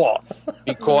at all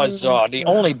because the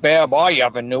only Bab I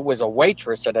ever knew was a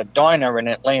waitress at a diner in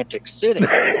Atlantic City.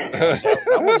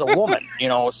 That was a woman,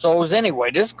 So anyway,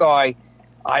 this guy,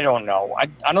 I don't know.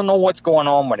 I don't know what's going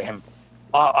on with him.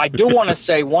 I do want to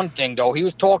say one thing, though. He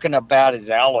was talking about his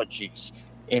allergies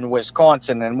in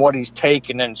Wisconsin and what he's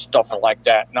taking and stuff like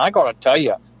that. And I got to tell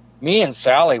you, me and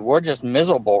Sally, we're just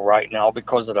miserable right now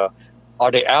because of the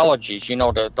allergies.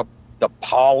 The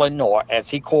pollen, or as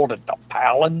he called it, the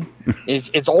pollen,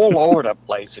 it's all over the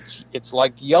place. It's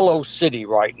like Yellow City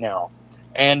right now.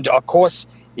 And, of course,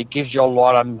 it gives you a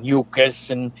lot of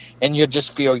mucus, and you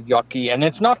just feel yucky. And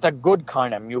it's not the good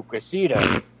kind of mucus either.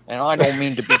 And I don't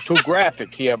mean to be too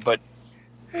graphic here, but,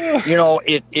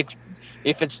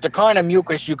 if it's the kind of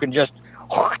mucus you can just,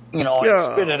 and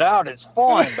spit it out, it's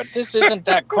fine. But this isn't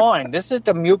that kind. This is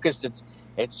the mucus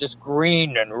it's just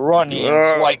green and runny. And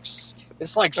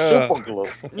it's like super glue.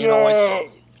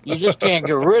 You just can't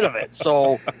get rid of it.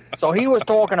 So he was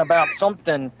talking about some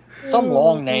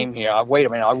long name here. Wait a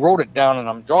minute. I wrote it down and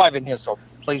I'm driving here, so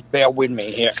please bear with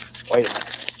me here. Wait a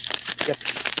minute.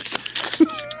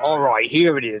 All right,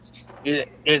 here it is.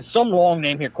 It's some long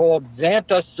name here called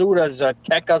Xantha Suda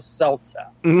Zateca Seltzer.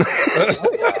 What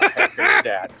the heck is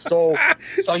that? So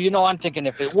I'm thinking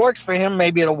if it works for him,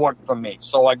 maybe it'll work for me.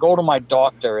 So I go to my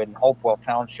doctor in Hopewell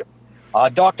Township.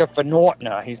 Dr.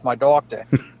 Fennortner, he's my doctor.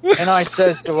 And I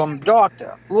says to him,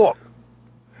 Doctor, look,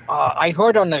 I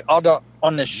heard on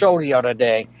the show the other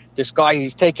day, this guy,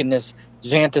 he's taking this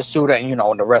Xantha Suda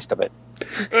and the rest of it.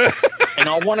 And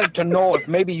I wanted to know if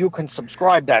maybe you can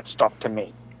subscribe that stuff to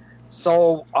me.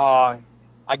 So I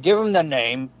give him the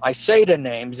name. I say the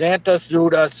name, Xantha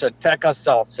Suda Zateca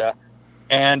Seltzer.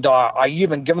 And I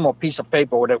even give him a piece of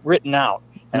paper with it written out.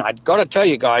 And I got to tell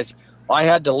you guys, I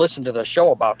had to listen to the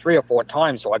show about 3 or 4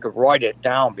 times so I could write it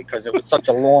down because it was such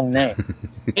a long name.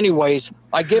 Anyways,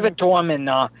 I give it to him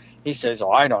and he says,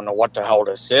 I don't know what the hell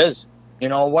this is.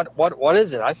 What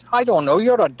is it? I said, I don't know.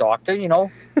 You're the doctor,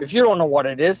 If you don't know what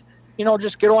it is,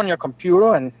 just get on your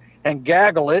computer and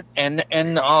gaggle it and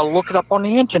look it up on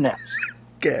the internet.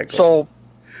 Gaggle. So,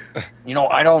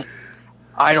 I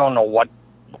don't know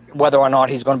whether or not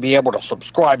he's going to be able to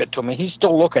subscribe it to me. He's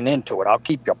still looking into it. I'll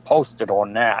keep you posted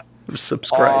on that.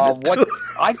 Subscribe.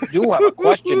 I do have a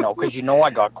question though, because I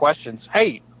got questions.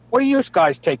 Hey, what are you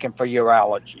guys taking for your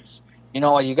allergies?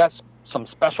 You got some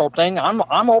special thing?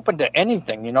 I'm open to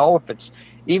anything. If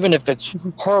it's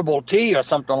herbal tea or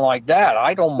something like that,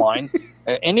 I don't mind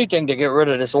anything to get rid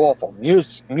of this awful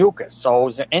mucus. So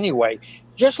anyway,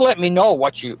 just let me know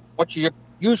what you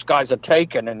guys are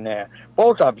taking in there,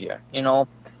 both of you.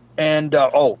 And,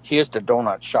 here's the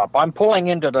donut shop. I'm pulling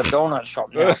into the donut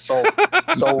shop now, so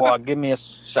give me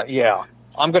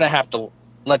I'm going to have to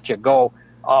let you go.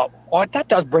 That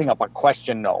does bring up a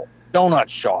question, though. Donut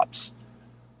shops.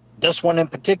 This one in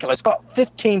particular, it's got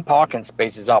 15 parking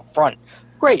spaces out front.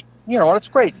 Great. That's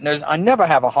great. I never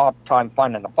have a hard time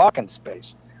finding a parking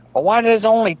space. But why there's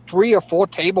only 3 or 4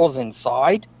 tables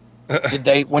inside?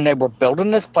 When they were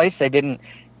building this place, they didn't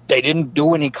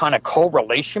do any kind of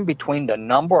correlation between the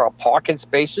number of parking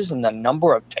spaces and the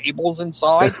number of tables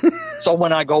inside. So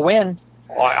when I go in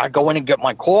and get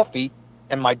my coffee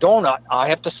and my donut, I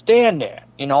have to stand there.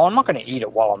 I'm not going to eat it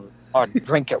or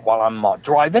drink it while I'm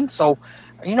driving. So,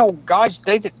 guys,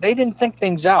 they didn't think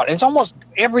things out. And it's almost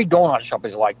every donut shop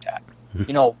is like that.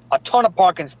 A ton of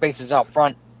parking spaces out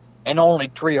front and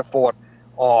only 3 or 4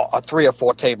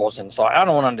 tables inside. I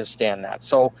don't understand that.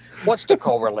 So what's the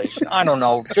correlation? I don't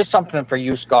know. Just something for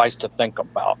you guys to think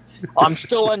about. I'm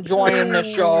still enjoying the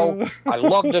show. I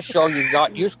love the show. You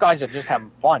guys are just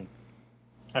having fun.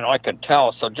 And I can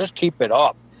tell. So just keep it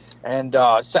up. And,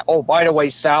 by the way,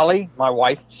 Sally, my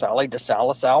wife, Sally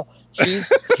DeSalasal,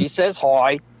 she says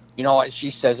hi. She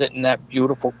says it in that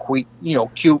beautiful,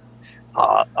 cute,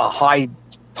 high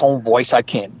tone voice. I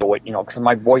can't do it, because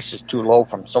my voice is too low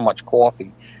from so much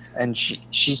coffee. and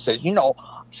she said,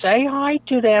 say hi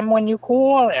to them when you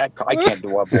call. I can't do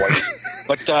her voice,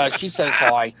 but she says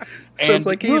hi. Sounds And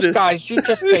like you Edith. guys, you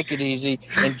just take it easy.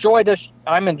 Enjoy this.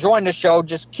 I'm enjoying the show.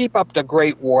 Just keep up the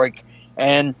great work,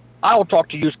 and I will talk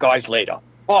to you guys later.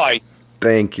 Bye.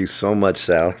 Thank you so much,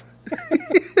 Sal.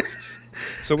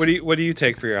 So what do you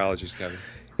take for your allergies, Kevin?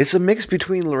 It's a mix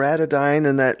between loratadine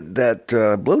and that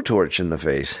blowtorch in the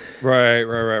face. Right.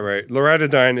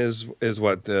 Loratadine is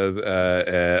what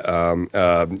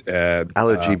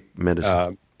Allergy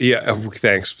medicine. Yeah.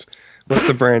 Thanks. What's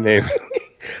the brand name?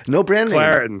 No brand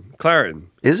name. Claritin.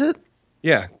 Is it?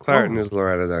 Yeah, Claritin is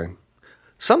loratadine.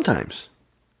 Sometimes.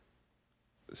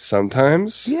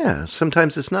 Sometimes? Yeah,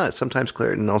 sometimes it's not. Sometimes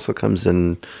Claritin also comes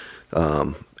in.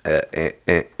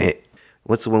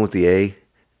 What's the one with the A?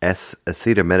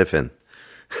 Acetaminophen.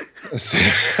 Let's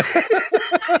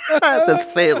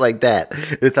say it like that.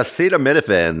 It's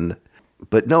acetaminophen.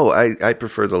 But no, I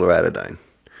prefer the loratadine.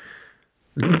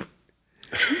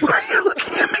 Why are you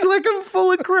looking at me like I'm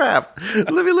full of crap?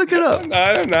 Let me look it up.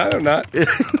 I'm not.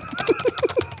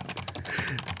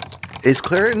 Is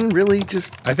Claritin really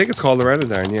just... I think it's called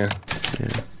loratadine, yeah.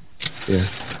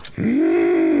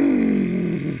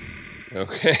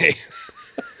 Okay.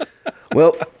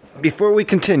 Well, before we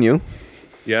continue...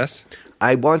 Yes?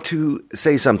 I want to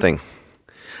say something.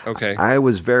 Okay. I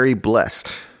was very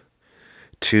blessed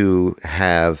to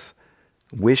have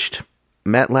wished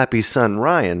Matt Lappy's son,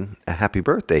 Ryan, a happy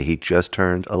birthday. He just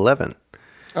turned 11.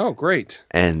 Oh, great.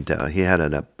 And he had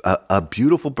a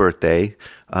beautiful birthday.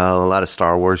 A lot of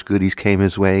Star Wars goodies came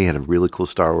his way. He had a really cool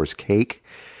Star Wars cake.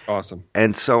 Awesome.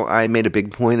 And so I made a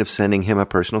big point of sending him a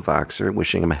personal Voxer,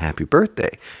 wishing him a happy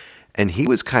birthday. And he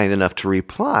was kind enough to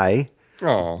reply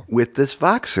with this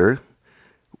Voxer,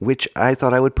 which I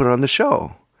thought I would put on the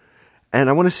show. And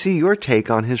I want to see your take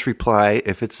on his reply,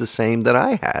 if it's the same that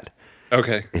I had.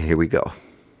 Okay. Here we go.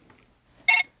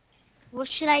 What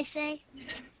should I say?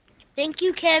 Thank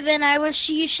you, Kevin. I wish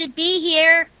you should be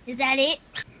here. Is that it?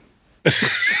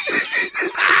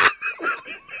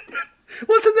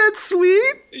 Wasn't that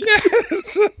sweet?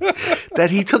 Yes. That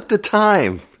he took the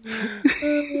time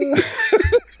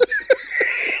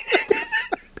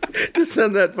to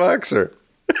send that Voxer.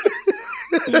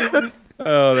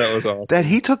 Oh, that was awesome. That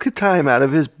he took the time out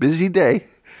of his busy day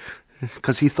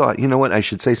because he thought, you know what, I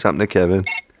should say something to Kevin.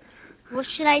 What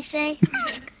should I say?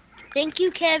 Thank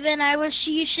you, Kevin. I wish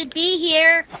you should be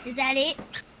here. Is that it?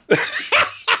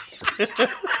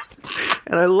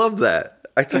 And I love that.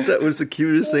 I thought that was the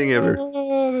cutest thing ever.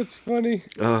 Oh, that's funny.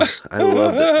 Oh, I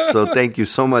loved it. So thank you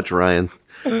so much, Ryan.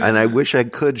 And I wish I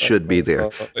should be there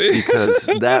because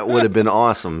that would have been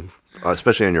awesome,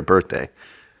 especially on your birthday,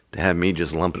 to have me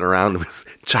just lumping around with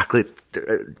chocolate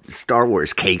Star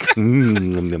Wars cake.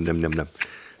 Nom, nom, nom, nom, nom.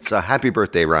 So happy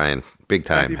birthday, Ryan. Big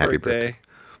time. Happy birthday.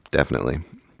 Definitely.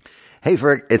 Hey,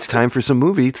 Ferg, it's time for some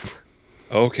movies.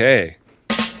 Okay.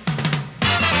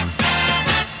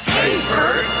 Hey,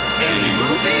 Bert, any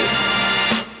movies?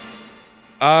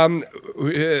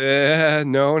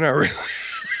 No, not really.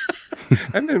 I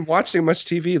haven't been watching much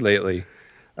TV lately.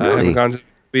 I Really? haven't gone to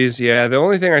movies. Yeah, the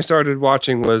only thing I started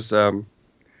watching was I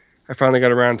finally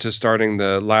got around to starting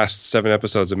the last 7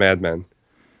 episodes of Mad Men.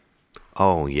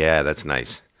 Oh, yeah, that's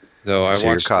nice. So I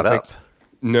you're watched caught up?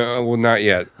 No, well, not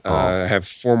yet. I have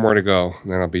 4 more to go,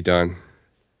 and then I'll be done.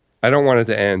 I don't want it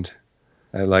to end.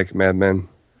 I like Mad Men.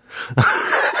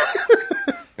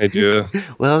 I do.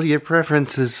 Well, your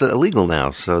preference is illegal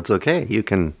now, so it's okay. You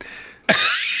can...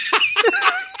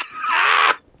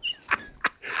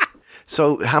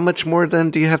 So how much more then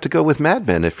do you have to go with Mad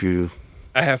Men if you...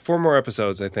 I have 4 more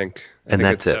episodes, I think. I And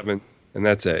think that's it's it? 7. And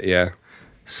that's it, yeah.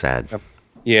 Sad.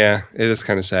 Yeah, it is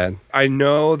kind of sad. I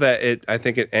know that I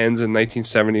think it ends in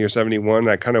 1970 or 71.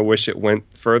 I kind of wish it went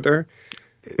further.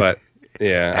 But,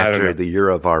 yeah, I don't After know. the year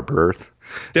of our birth.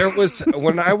 There was,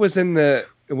 when I was in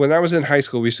high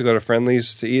school, we used to go to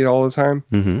Friendly's to eat all the time.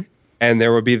 Mm-hmm. And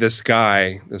there would be this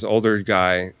older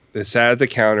guy that sat at the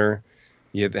counter.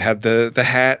 He had the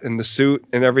hat and the suit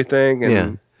and everything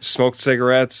and smoked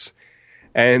cigarettes.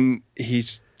 And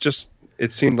he's just,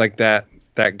 it seemed like that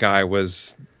guy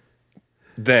was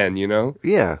then, you know?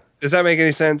 Yeah. Does that make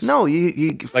any sense? No,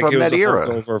 you Like from it was that a era.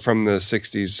 holdover from the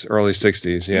 60s, early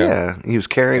 60s, yeah. Yeah, he was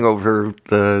carrying over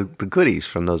the goodies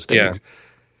from those days. Yeah.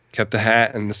 Kept the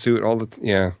hat and the suit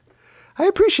yeah. I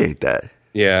appreciate that.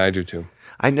 Yeah, I do too.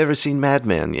 I've never seen Mad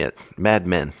Men yet. Mad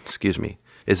Men, excuse me.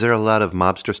 Is there a lot of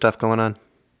mobster stuff going on?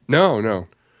 No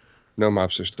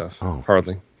mobster stuff. Oh.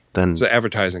 Hardly. Then It's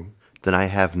advertising. Then I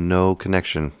have no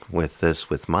connection with this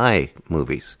with my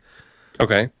movies.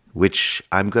 Okay. Which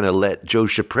I'm going to let Joe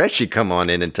Shapresci come on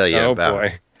in and tell you Oh about.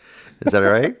 boy. Is that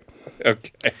all right?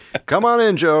 Okay. Come on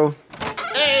in, Joe.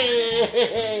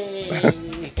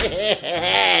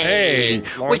 Hey,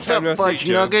 what's up, Fudge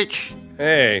Nuggets?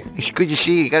 Hey. It's good to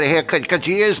see you. You got a haircut. Got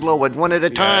your ears lowered one at a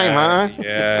time, huh?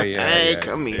 Yeah. Hey,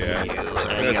 come here.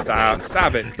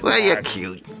 Stop it. Well, you're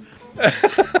cute.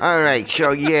 All right, so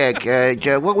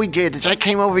what we did is I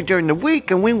came over during the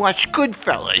week and we watched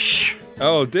Goodfellas.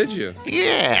 Oh, did you?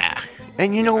 Yeah.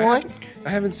 And you know what? I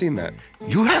haven't seen that.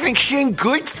 You haven't seen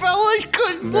Goodfellas?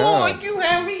 Good Lord, you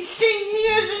haven't seen. He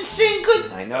hasn't seen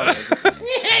Good. I know.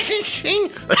 He hasn't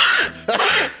seen.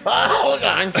 Hold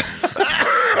on.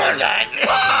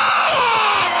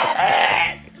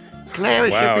 Can I have a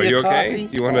sip Wow, of you your okay?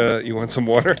 coffee? You want some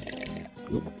water?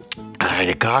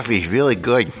 The coffee's really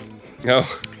good. No,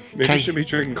 maybe you should be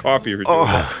drinking coffee if you're doing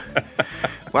that.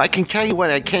 Well, I can tell you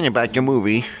what I can about the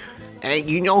movie.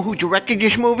 You know who directed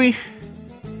this movie?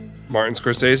 Martin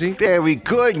Scorsese? Very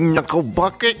good, Knuckle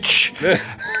Buckets.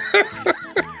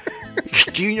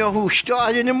 Do you know who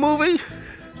starred in the movie?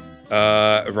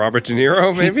 Robert De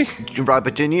Niro, maybe?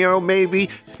 Robert De Niro, maybe?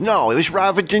 No, it was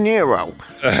Robert De Niro.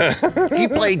 He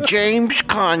played James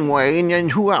Conway, and then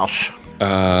who else?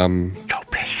 Joe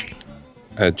Pesci.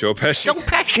 Joe Pesci? Joe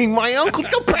Pesci, my uncle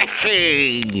Joe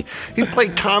Pesci. He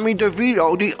played Tommy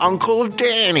DeVito, the uncle of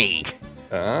Danny.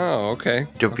 Oh, okay.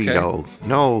 DeVito,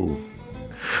 no.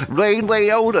 Ray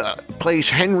Liotta plays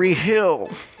Henry Hill.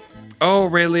 Oh,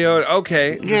 Ray Liotta.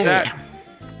 Okay. Yeah.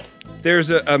 There's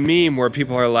a meme where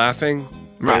people are laughing.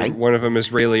 Right. One of them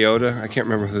is Ray Liotta. I can't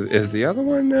remember. Is the other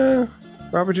one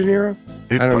Robert De Niro?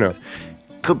 I don't know.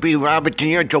 Could be Robert De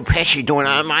Niro, Joe Pesci doing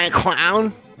Am I a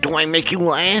Clown? Do I make you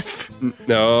laugh?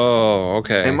 No,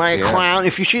 okay. Am I a clown?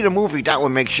 If you see the movie, that would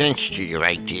make sense to you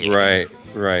right there.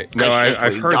 Right. No,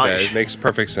 I've heard that. It makes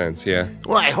perfect sense, yeah.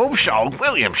 Well, I hope so.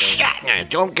 William Shatner,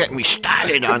 don't get me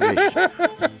started on this.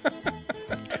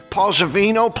 Paul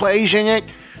Savino plays in it.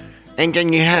 And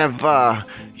then you have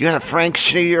Frank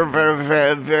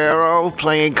Vero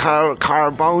playing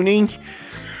Carboni.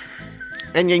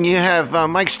 And then you have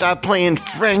Mike Stopp playing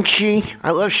Frenchie.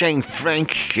 I love saying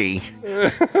Frenchie.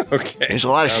 Okay. There's a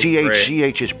lot of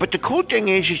CHs. But the cool thing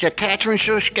is that Catherine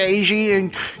Scorsese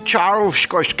and Charles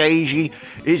Scorsese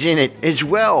is in it as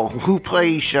well. Who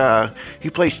plays? He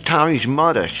plays Tommy's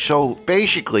mother. So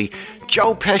basically,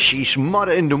 Joe Pesci's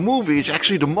mother in the movie is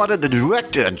actually the mother of the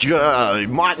director,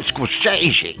 Martin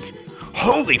Scorsese.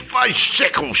 Holy fudge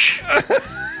sickles!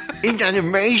 Isn't that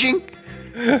amazing?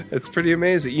 It's pretty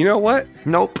amazing. You know what?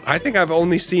 Nope. I think I've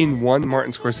only seen one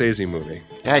Martin Scorsese movie.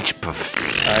 That's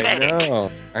pathetic.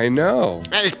 I know.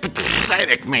 That is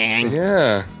pathetic, man.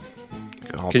 Yeah.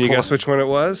 Oh, Can you guess which one it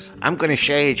was? I'm going to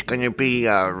say it's going to be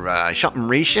something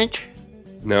recent.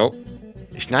 No.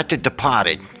 It's not The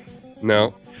Departed.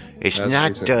 No. It's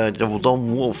not the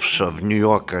Lone Wolves of New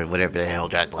York or whatever the hell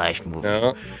that last movie.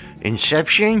 No.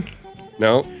 Inception?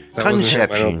 No. That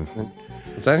Conception.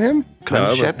 Was that him?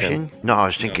 Conception? No, I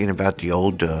was thinking about the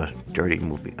old dirty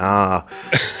movie.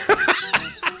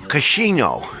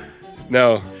 Casino.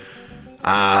 No.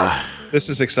 This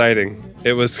is exciting.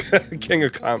 It was King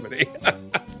of Comedy.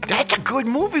 That's a good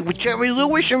movie with Jerry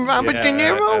Lewis and Robert De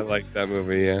Niro. I like that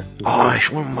movie, yeah.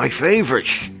 It's one of my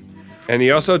favorites. And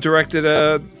he also directed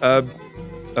a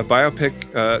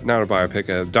biopic, not a biopic,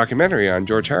 a documentary on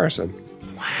George Harrison.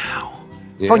 Wow.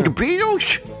 Yeah. From the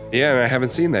Beatles? Yeah, and I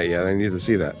haven't seen that yet. I need to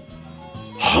see that.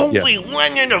 Holy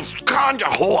Lennon of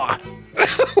Kandahar.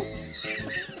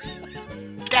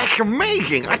 That's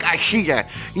amazing. I gotta see that.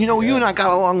 You know, you and I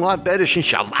got along a lot better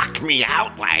since you locked me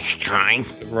out last time.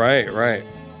 Right.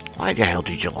 Why the hell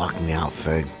did you lock me out,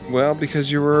 Fred? Well,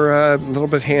 because you were a little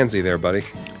bit handsy there, buddy.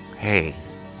 Hey,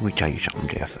 let me tell you something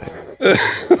there, Fred.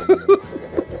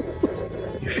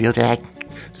 You feel that?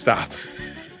 Stop.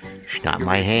 It's not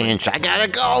my hands. I gotta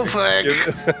go, Fred.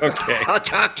 Okay. I'll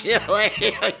talk to you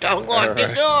later. Don't lock the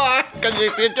door, because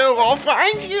if you do, I'll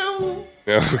find you.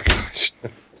 Oh, gosh.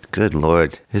 Good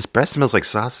Lord. His breath smells like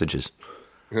sausages.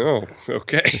 Oh,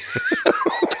 okay.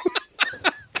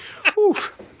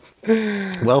 Oof.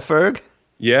 Well, Ferg?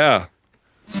 Yeah.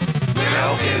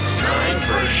 Now it's time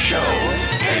for show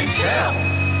and tell.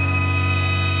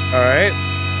 All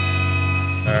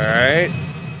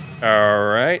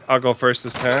right. I'll go first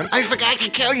this time. I forgot to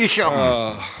tell you something.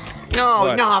 What?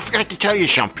 No, I forgot to tell you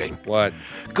something. What?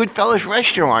 Goodfellas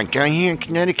Restaurant down here in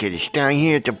Connecticut. It's down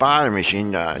here at the bottom. It's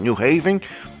in New Haven.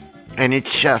 And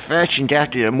it's fashioned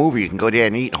after the movie. You can go there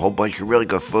and eat a whole bunch of really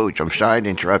good food. So I'm sorry to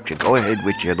interrupt you. Go ahead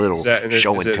with your little show and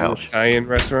tell. Is it an Italian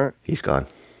restaurant? He's gone.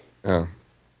 Oh.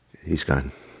 He's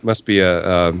gone. Must be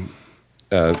a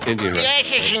Indian.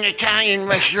 Yes, it's an Italian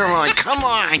restaurant. Come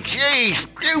on, jeez.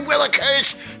 You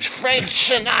Willikers, Frank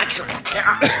Sinatra.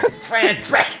 Frank.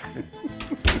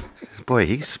 Boy,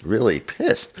 he's really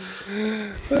pissed.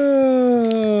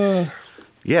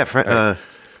 Yeah,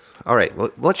 all right.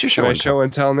 Well, what's your show? Can I show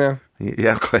and tell now?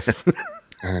 Yeah, go ahead.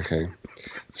 Okay.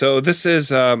 So this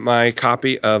is my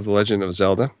copy of The Legend of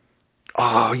Zelda.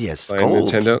 Oh, yes. By Gold.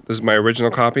 Nintendo. This is my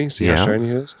original copy. See how shiny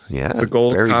it is? Yeah. It's a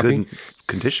gold very copy. Good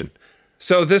condition.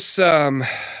 So this is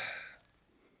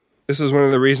one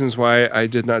of the reasons why I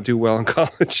did not do well in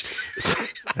college.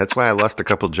 That's why I lost a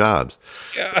couple jobs.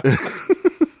 Yeah.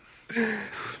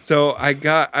 So I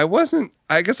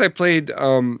guess I played,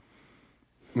 let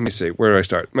me see, where do I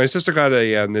start? My sister got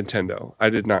a Nintendo. I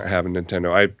did not have a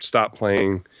Nintendo. I stopped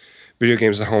playing video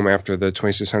games at home after the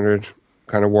 2600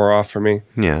 kind of wore off for me.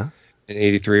 Yeah. In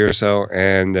 83 or so.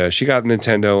 And she got a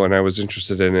Nintendo and I was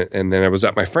interested in it. And then I was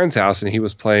at my friend's house and he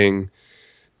was playing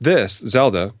this,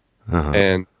 Zelda.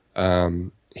 And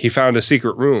he found a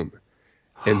secret room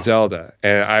in Zelda,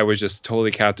 and I was just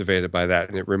totally captivated by that,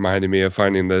 and it reminded me of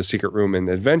finding the secret room in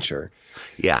Adventure.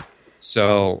 Yeah.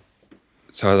 So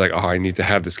I was like, oh, I need to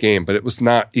have this game, but it was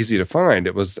not easy to find.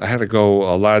 I had to go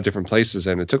a lot of different places,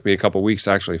 and it took me a couple weeks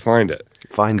to actually find it.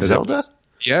 Find Zelda?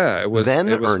 It was then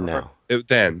it was or now?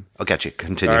 Then. Oh, gotcha.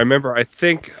 Continue. I remember. I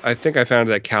think I found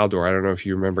it at Caldor. I don't know if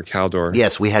you remember Caldor.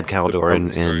 Yes, we had Caldor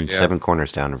in Seven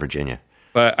Corners down in Virginia.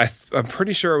 But I'm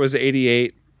pretty sure it was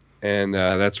 88. And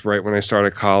that's right when I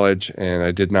started college, and I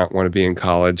did not want to be in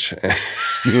college.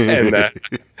 And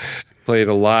played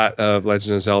a lot of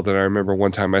Legend of Zelda. And I remember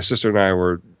one time my sister and I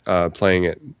were playing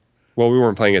it. Well, we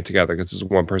weren't playing it together because it's a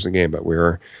one-person game, but we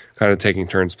were kind of taking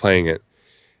turns playing it.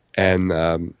 And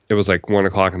it was like 1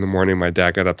 o'clock in the morning. My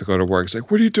dad got up to go to work. He's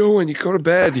like, "What are you doing? You go to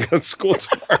bed. You got school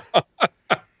tomorrow."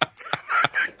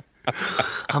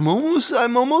 I'm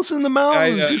almost in the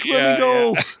mountain. Just let me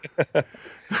go. Yeah.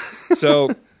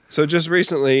 So just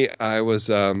recently, I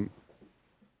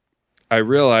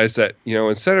realized that,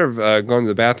 instead of going to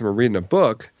the bathroom or reading a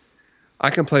book, I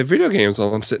can play video games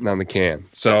while I'm sitting on the can.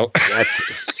 So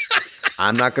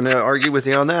I'm not going to argue with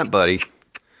you on that, buddy.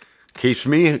 Keeps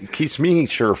me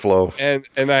sure flow.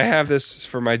 And I have this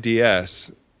for my DS,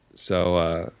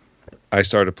 so I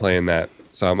started playing that.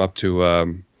 So I'm up to I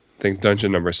think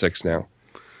dungeon number 6 now,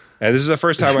 and this is the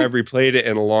first time I've replayed it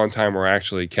in a long time where I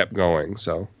actually kept going.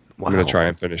 So. Wow. I'm going to try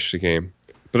and finish the game.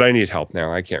 But I need help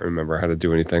now. I can't remember how to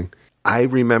do anything. I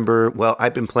remember,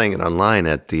 I've been playing it online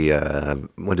at the,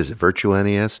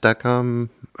 virtuanes.com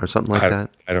or something like that?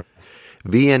 I don't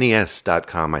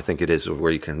VNES.com, I think it is,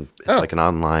 where you can, it's like an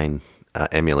online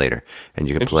emulator, and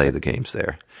you can play the games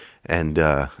there. And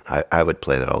I would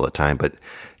play that all the time. But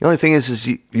the only thing is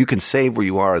you can save where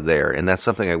you are there, and that's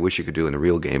something I wish you could do in the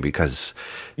real game because...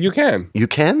 You can. You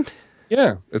can?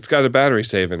 Yeah. It's got a battery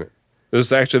save in it. This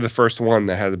is actually the first one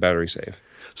that had a battery save.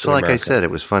 So like I said,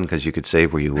 it was fun because you could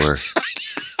save where you were.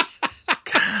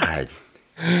 God.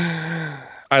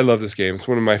 I love this game. It's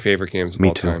one of my favorite games of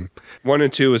all time. 1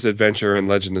 and 2 is Adventure and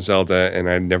Legend of Zelda, and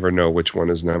I never know which one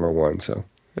is number 1. So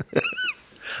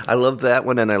I love that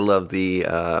one, and I love the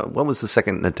what was the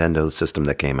second Nintendo system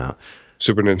that came out?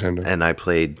 Super Nintendo. And I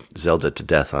played Zelda to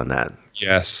death on that.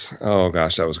 Yes. Oh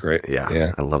gosh, that was great.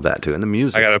 Yeah. I love that too, and the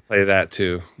music. I got to play that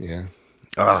too. Yeah.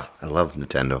 Oh, I love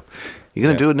Nintendo. You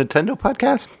going to do a Nintendo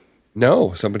podcast?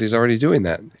 No, somebody's already doing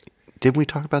that. Didn't we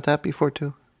talk about that before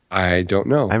too? I don't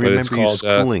know. I remember you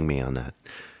schooling me on that.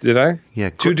 Did I?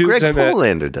 Yeah, Two dudes Greg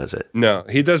Polander does it. No,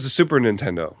 he does the Super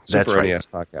Nintendo, Super NES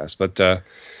podcast. But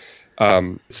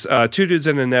Two Dudes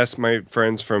in a Nest, my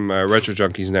friends from Retro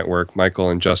Junkies Network, Michael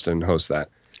and Justin, host that.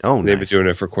 Oh, nice. They've been doing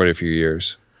it for quite a few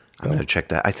years. I'm going to check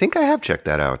that. I think I have checked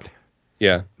that out.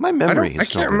 Yeah. My memory I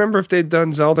can't remember if they'd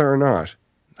done Zelda or not.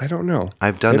 I don't know.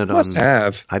 I've done it must on.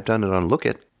 Have. I've done it on Look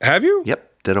It. Have you?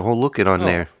 Yep. Did a whole Look It on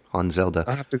there on Zelda.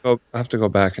 I have to go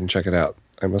back and check it out.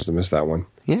 I must have missed that one.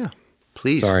 Yeah.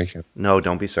 Please. Sorry, Kim. No,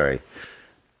 don't be sorry.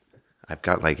 I've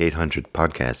got like 800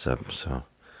 podcasts up, so.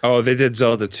 Oh, they did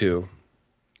Zelda 2.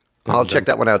 I'll check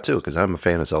that one out too, because I'm a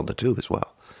fan of Zelda 2 as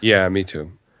well. Yeah, me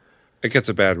too. It gets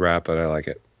a bad rap, but I like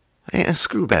it. Yeah,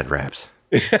 screw bad raps.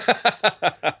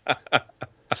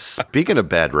 Speaking of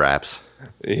bad raps.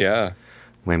 Yeah.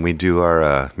 When we do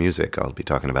our music, I'll be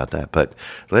talking about that. But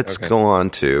let's go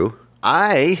on to,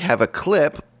 I have a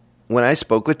clip when I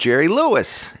spoke with Jerry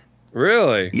Lewis.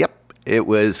 Really? Yep.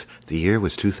 The year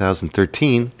was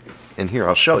 2013. And here,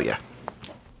 I'll show you.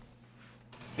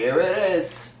 Here it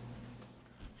is.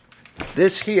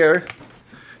 This here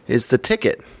is the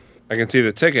ticket. I can see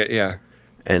the ticket, yeah.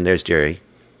 And there's Jerry.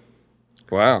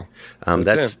 Wow.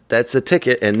 That's the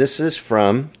ticket. And this is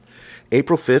from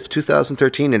April 5th,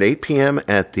 2013 at 8 p.m.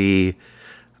 at the,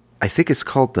 I think it's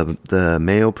called the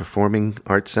Mayo Performing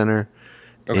Arts Center.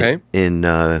 Okay. In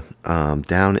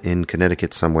down in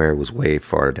Connecticut somewhere. It was way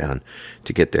far down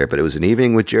to get there. But it was an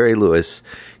evening with Jerry Lewis.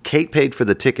 Kate paid for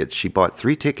the tickets. She bought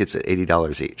 3 tickets at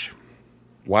 $80 each.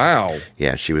 Wow.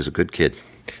 Yeah, she was a good kid.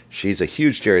 She's a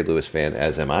huge Jerry Lewis fan,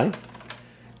 as am I.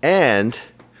 And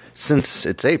since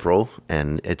it's April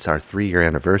and it's our 3-year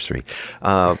anniversary,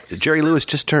 Jerry Lewis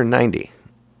just turned 90.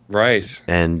 Right.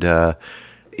 And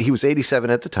he was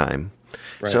 87 at the time.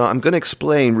 Right. So I'm going to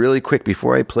explain really quick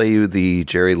before I play you the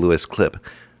Jerry Lewis clip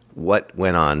what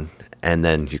went on, and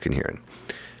then you can hear it.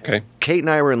 Okay. Kate and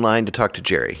I were in line to talk to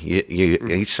Jerry.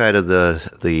 Each side of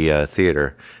the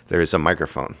theater, there is a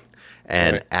microphone.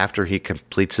 And after he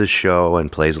completes his show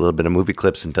and plays a little bit of movie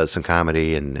clips and does some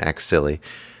comedy and acts silly,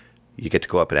 you get to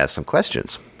go up and ask some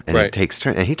questions. And he takes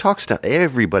turn, and he talks to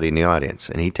everybody in the audience,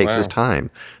 and he takes his time.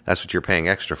 That's what you're paying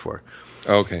extra for.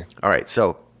 Okay. All right,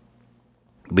 so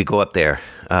we go up there.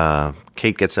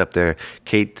 Kate gets up there.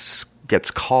 Kate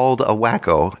gets called a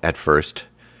wacko at first.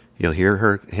 You'll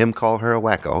hear him call her a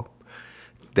wacko.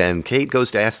 Then Kate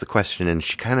goes to ask the question, and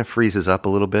she kind of freezes up a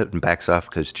little bit and backs off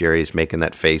because Jerry's making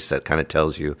that face that kind of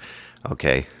tells you,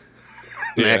 okay,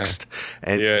 next.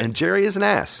 And Jerry is an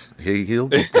ass.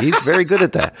 He's very good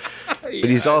at that. But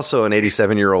he's also an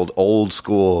 87-year-old old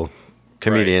school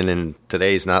comedian, and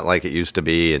today's not like it used to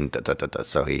be, and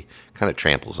so he kind of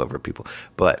tramples over people.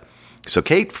 But so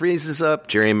Kate freezes up.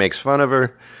 Jerry makes fun of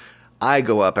her. I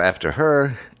go up after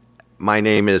her.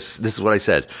 This is what I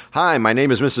said. Hi, my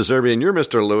name is Mr. Zerby, and you're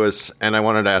Mr. Lewis, and I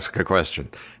wanted to ask a question.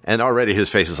 And already his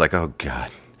face is like, oh, God.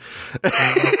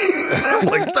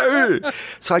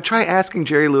 So I try asking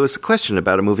Jerry Lewis a question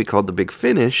about a movie called The Big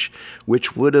Finish,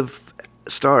 which would have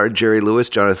starred Jerry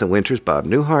Lewis, Jonathan Winters, Bob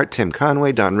Newhart, Tim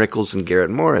Conway, Don Rickles, and Garrett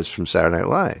Morris from Saturday Night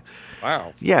Live.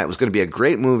 Wow. Yeah, it was going to be a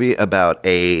great movie about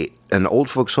an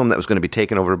old folks home that was going to be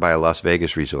taken over by a Las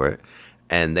Vegas resort,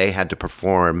 and they had to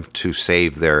perform to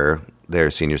save their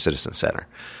senior citizen center.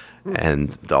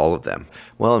 And all of them.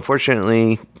 Well,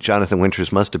 unfortunately, Jonathan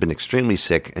Winters must have been extremely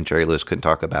sick, and Jerry Lewis couldn't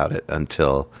talk about it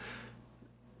until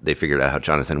they figured out how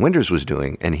Jonathan Winters was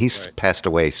doing, and he's passed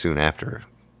away soon after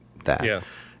that. Yeah.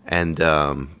 And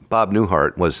Bob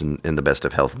Newhart wasn't in the best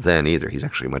of health then either. He's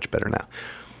actually much better now.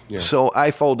 Yeah. So I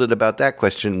folded about that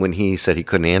question when he said he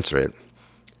couldn't answer it,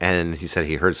 and he said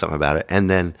he heard something about it,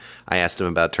 and then I asked him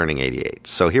about turning 88.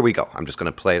 So here we go. I'm just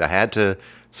going to play it. I had to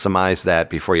surmise that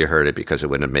before you heard it because it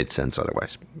wouldn't have made sense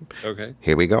otherwise. Okay.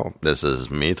 Here we go. This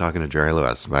is me talking to Jerry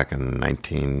Lewis back in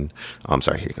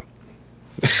here you go.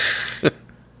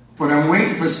 But I'm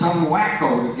waiting for some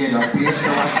wacko to get up here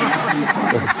so I can have some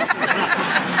fun.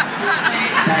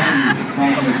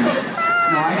 Thank you.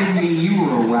 No, I didn't mean you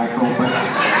were a wacko, but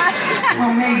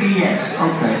well, maybe yes.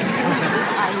 Okay.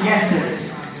 Yes, sir.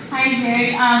 Hi,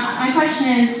 Jerry. My question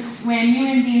is, when you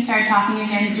and Dean started talking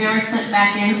again, did you ever slip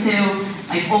back into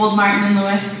like old Martin and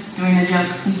Lewis doing the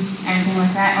jokes and everything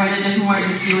like that, or is it just more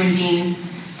just you and Dean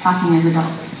talking as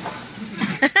adults?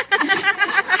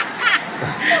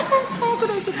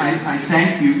 I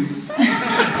thank you.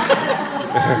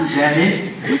 Is that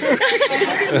it?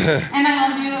 And I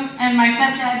love you. And my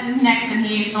stepdad is next, and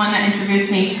he's the one that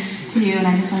introduced me to you. And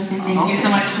I just want to say thank you so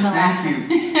much for the laugh. Thank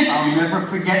you. I'll never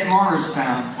forget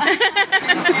Morristown.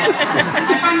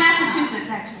 I'm from Massachusetts,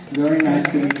 actually. Very nice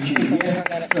to meet you.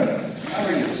 Yes, sir. How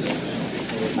are you,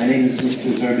 sir? My name is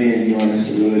Mr. Zerby, and you are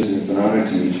Mr. Lewis, and it's an honor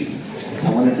to meet you. I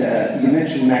wanted to, you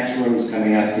mentioned Max Rose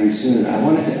coming out pretty soon. I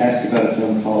wanted to ask about a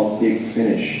film called Big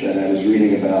Finish that I was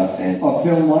reading about. And a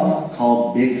film what?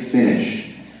 Called Big Finish.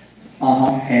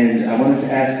 And I wanted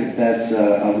to ask if that's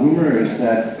a rumor, or is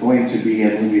that going to be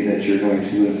a movie that you're going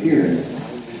to appear in?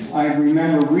 I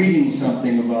remember reading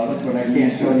something about it, but I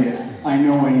can't tell you I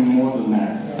know any more than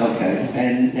that. Okay.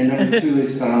 And number two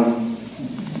is,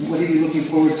 what are you looking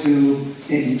forward to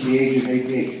in the age of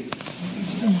 88?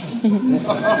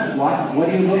 What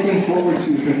are you looking forward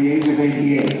to for the age of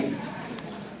 88?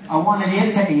 I want to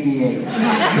get to 88.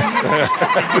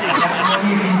 That's what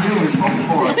you can do is hope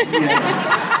for it.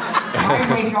 Yeah. I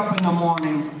wake up in the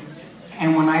morning,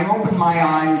 and when I open my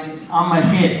eyes, I'm a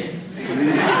hit.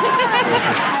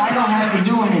 I don't have to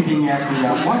do anything after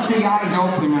that. Once the eyes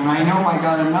open and I know I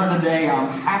got another day, I'm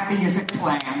happy as a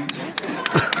clam.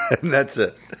 And that's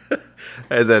it.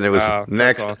 And then it was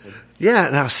next. That's awesome. Yeah,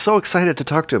 and I was so excited to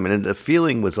talk to him. And the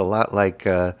feeling was a lot like,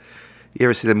 you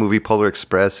ever see the movie Polar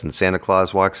Express, and Santa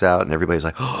Claus walks out and everybody's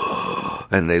like, oh,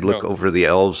 and they look over the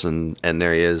elves and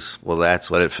there he is. Well, that's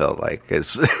what it felt like.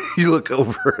 It's, you look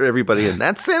over everybody and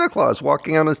that's Santa Claus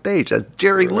walking on a stage. That's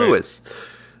Jerry Lewis.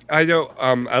 I know.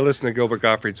 I listen to Gilbert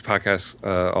Gottfried's podcast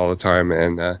all the time,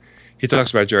 and he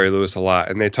talks about Jerry Lewis a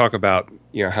lot. And they talk about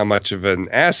how much of an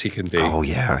ass he can be. Oh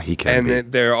yeah, he can.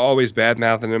 And they're always bad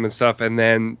mouthing him and stuff. And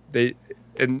then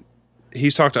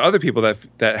he's talked to other people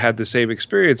that had the same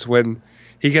experience. When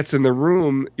he gets in the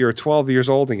room, you're 12 years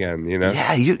old again.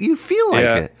 Yeah, you feel like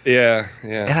it. Yeah.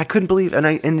 And I couldn't believe,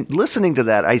 and listening to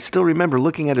that, I still remember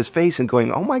looking at his face and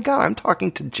going, "Oh my God, I'm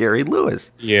talking to Jerry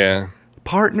Lewis." Yeah.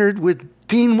 Partnered with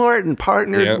Dean Martin,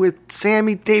 partnered with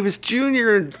Sammy Davis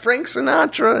Jr. and Frank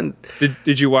Sinatra. And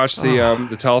did you watch the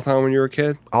telethon when you were a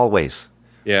kid? Always.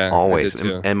 Yeah, always. I did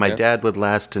too. And my dad would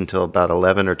last until about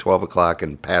 11 or 12 o'clock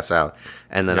and pass out.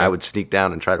 And then I would sneak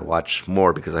down and try to watch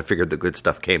more because I figured the good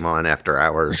stuff came on after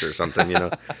hours or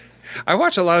something, I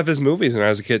watched a lot of his movies when I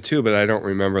was a kid too, but I don't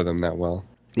remember them that well.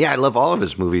 Yeah, I love all of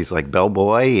his movies, like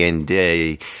Bellboy, and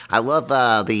I love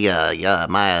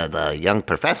the Young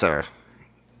Professor,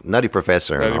 Nutty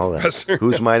Professor, and all that.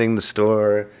 Who's Minding the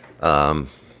Store? I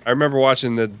remember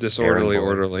watching the Disorderly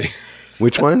Orderly.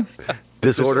 Which one?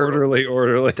 Disorderly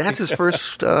Orderly. That's his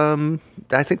first.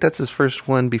 I think that's his first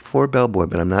one before Bellboy,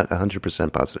 but I'm not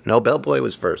 100% positive. No, Bellboy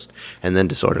was first, and then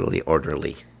Disorderly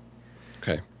Orderly.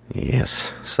 Okay.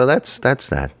 Yes. So that's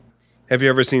that. Have you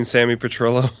ever seen Sammy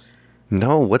Petrillo?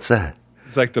 No. What's that?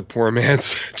 It's like the poor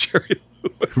man's Jerry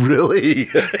Lewis. Really?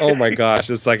 Oh my gosh!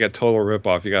 It's like a total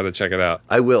ripoff. You got to check it out.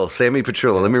 I will. Sammy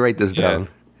Petrillo. Let me write this down.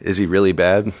 Is he really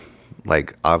bad?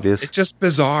 Like obvious? It's just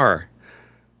bizarre.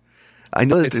 I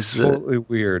know that it's totally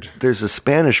weird. There's a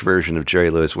Spanish version of Jerry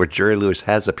Lewis where Jerry Lewis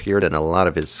has appeared in a lot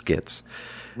of his skits.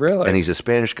 Really? And he's a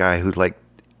Spanish guy who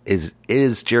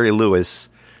is Jerry Lewis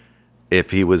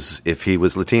if he was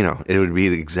Latino. It would be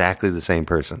exactly the same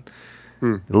person.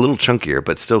 A little chunkier,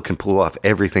 but still can pull off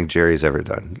everything Jerry's ever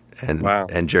done. And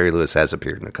and Jerry Lewis has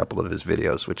appeared in a couple of his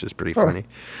videos, which is pretty funny.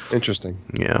 Interesting.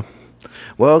 Yeah.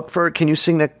 Well, can you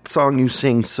sing that song you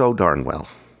sing so darn well?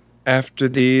 After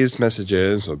these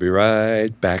messages, we'll be right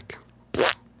back.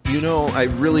 I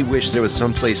really wish there was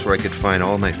some place where I could find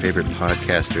all my favorite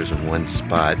podcasters in one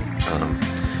spot.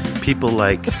 People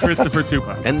like Christopher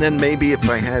Tupac. And then maybe if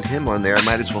I had him on there, I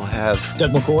might as well have Doug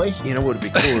McCoy. What would be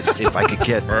cool if I could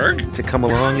get Berg to come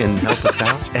along and help us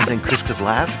out, and then Chris could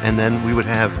laugh, and then we would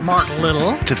have Mark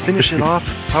Little to finish it off.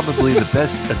 Probably the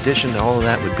best addition to all of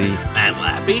that would be Matt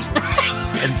Lappy.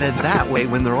 And then that way,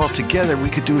 when they're all together, we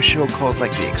could do a show called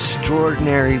like the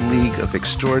Extraordinary League of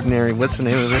Extraordinary. What's the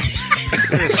name of it?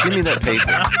 Yes, give me that paper.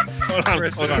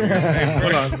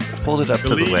 Hold on. Hold it up the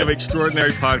to League the web. of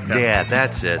Extraordinary Podcasts. Yeah,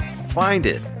 that's it. Find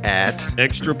it at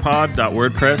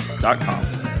extrapod.wordpress.com.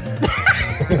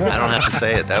 I don't have to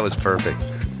say it. That was perfect.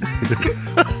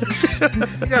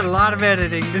 You got a lot of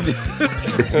editing to do.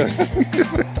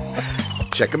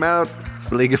 Check them out.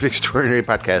 League of Extraordinary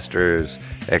Podcasters.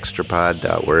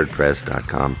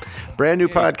 Extrapod.wordpress.com. Brand new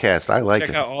podcast. I like it.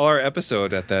 Check out all our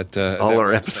episode at that.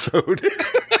 Our episode.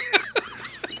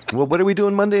 Well, what are we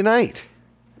doing Monday night?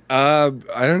 I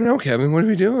don't know, Kevin. What are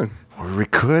we doing? We're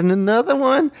recording another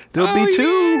one. There'll be two.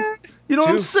 Yeah. You know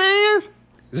what I'm saying?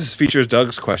 This features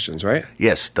Doug's questions, right?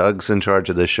 Yes, Doug's in charge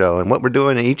of this show. And what we're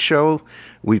doing in each show,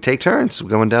 we take turns. We're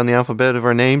going down the alphabet of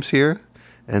our names here.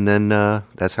 And then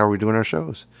that's how we're doing our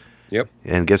shows. Yep.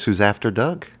 And guess who's after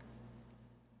Doug?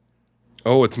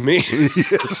 Oh, it's me.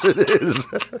 Yes, it is.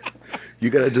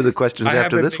 You got to do the questions after this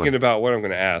one. I've been thinking about what I'm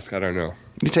going to ask. I don't know.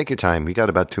 You take your time. You got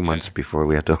about 2 months before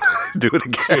we have to do it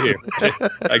again.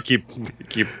 I keep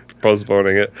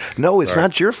postponing it. No, it's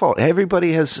not your fault.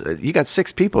 Everybody has. You got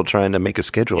 6 people trying to make a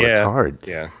schedule. Yeah. It's hard.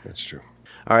 Yeah, that's true.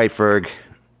 All right, Ferg.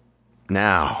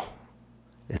 Now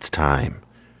it's time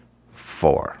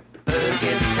for.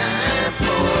 It's time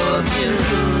for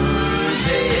music.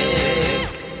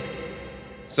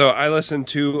 So I listened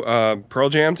to Pearl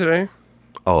Jam today.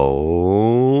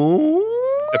 Oh.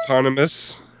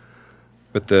 Eponymous.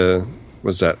 With the,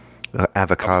 what's that?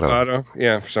 Avocado.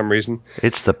 Yeah, for some reason.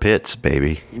 It's the Pits,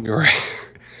 baby. Right.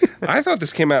 I thought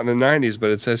this came out in the 90s,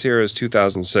 but it says here it was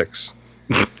 2006.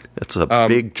 That's a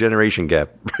big generation gap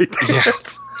right there.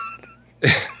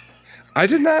 Yeah. I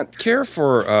did not care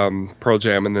for Pearl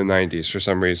Jam in the 90s for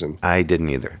some reason. I didn't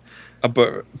either.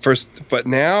 But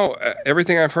now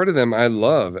everything I've heard of them, I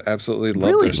love. Absolutely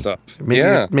love their stuff.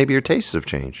 Maybe your tastes have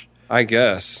changed. I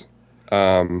guess.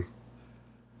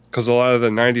 Because a lot of the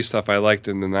 90s stuff I liked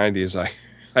in the 90s,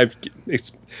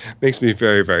 it makes me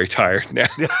very, very tired now.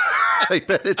 I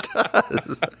bet it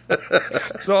does.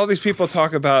 So all these people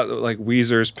talk about like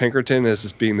Weezer's Pinkerton as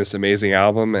this being this amazing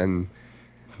album, and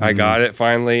I got it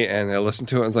finally, and I listened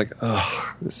to it, and I was like,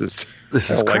 oh, this is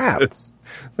crap.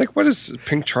 Like, what is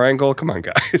Pink Triangle? Come on,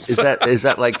 guys. Is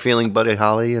that like feeling Buddy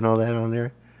Holly and all that on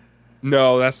there?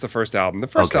 No, that's the first album. The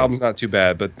first Okay. album's not too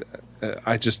bad, but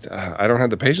I don't have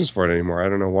the patience for it anymore. I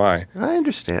don't know why. I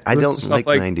understand. I Listen don't to stuff like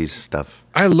like- 90s stuff.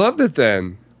 I loved it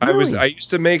then. Really? I used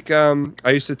to make I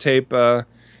used to tape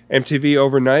MTV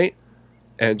overnight,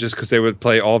 and just because they would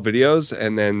play all videos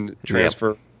and then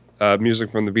transfer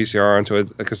music from the VCR onto a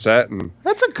cassette. And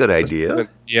That's a good idea.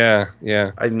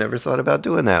 Yeah. I never thought about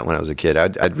doing that when I was a kid.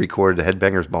 I'd record the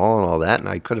Headbangers Ball and all that, and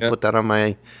I could have put that on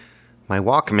my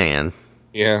Walkman.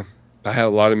 Yeah, I had a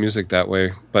lot of music that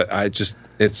way, but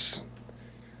it's.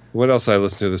 What else did I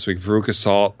listen to this week? Veruca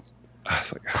Salt. I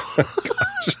was like, oh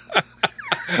gosh.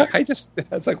 I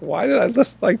was like, why did I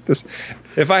listen like this?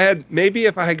 If I had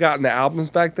gotten the albums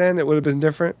back then, it would have been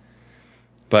different.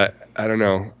 But I don't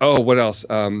know. Oh, what else?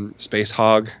 Space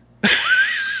Hog.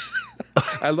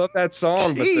 I love that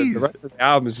song, but the rest of the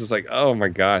album is just like, oh my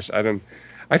gosh,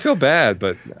 I feel bad,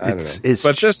 but I don't know.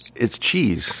 It's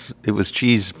cheese. It was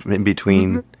cheese in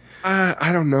between.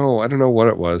 I don't know. I don't know what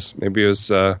it was. Maybe it was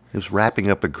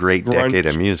wrapping up a great decade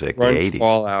of music, the grunge 80s.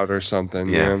 Fallout or something.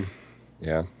 Yeah.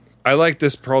 Yeah. I like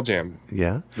this Pearl Jam.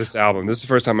 Yeah. This album. This is the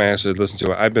first time I actually listened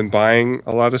to it. I've been buying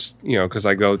a lot of, because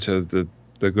I go to the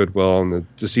Goodwill and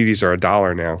the CDs are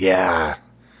 $1 now. Yeah.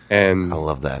 And I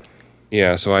love that.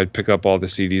 Yeah, so I'd pick up all the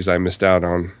CDs I missed out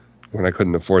on when I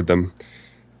couldn't afford them.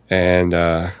 And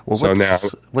so now,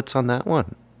 what's on that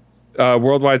one?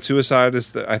 Worldwide Suicide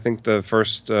is I think the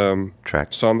first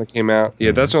track song that came out.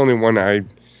 Yeah, that's the only one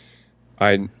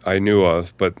I knew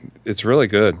of, but it's really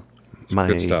good. It's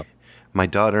good stuff. My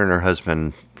daughter and her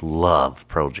husband love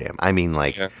Pearl Jam. I mean,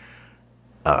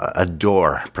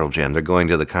 adore Pearl Jam. They're going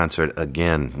to the concert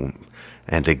again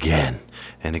and again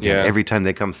and again every time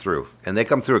they come through. And they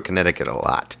come through at Connecticut a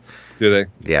lot. Do they?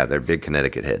 Yeah, they're big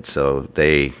Connecticut heads. So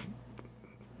they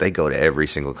go to every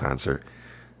single concert.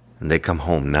 And they come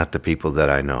home, not the people that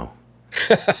I know.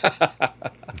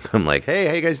 I'm like, hey,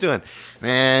 how you guys doing?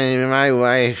 Man, my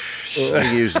wife, she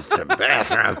uses the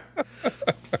bathroom.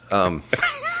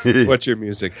 What's your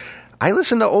music? I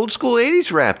listened to old school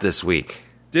 80s rap this week.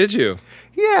 Did you?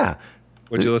 Yeah.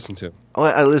 What'd you listen to? Oh,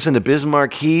 I listened to Biz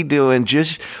Markie doing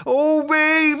just, oh,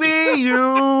 baby,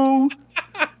 you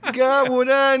got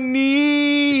what I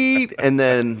need. And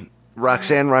then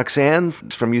Roxanne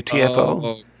from UTFO.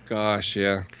 Oh, gosh,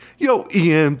 yeah. Yo,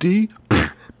 EMD.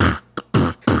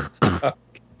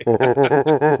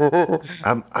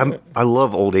 I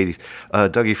love old 80s.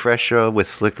 Dougie Fresh Show with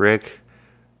Slick Rick.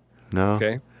 No.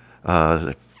 Okay.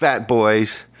 Fat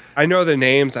Boys. I know the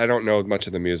names. I don't know much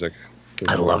of the music.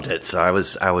 I loved it. So I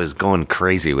was going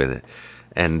crazy with it.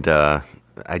 And I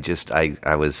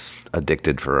was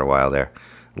addicted for a while there.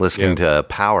 Listening to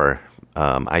Power,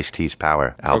 Ice-T's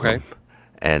Power album. Okay.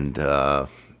 And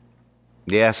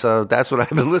yeah, so that's what I've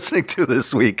been listening to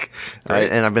this week.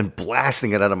 And I've been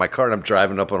blasting it out of my car. And I'm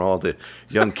driving up on all the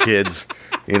young kids,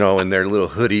 in their little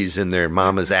hoodies and their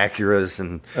mama's Acuras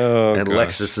and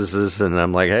Lexuses. And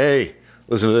I'm like, hey,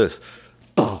 listen to this.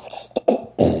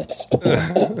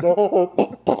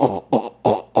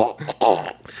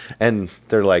 And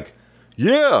they're like,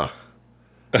 yeah,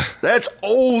 that's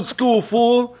old school,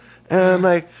 fool. And I'm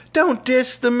like, don't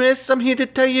diss the miss. I'm here to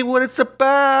tell you what it's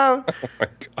about. Oh, my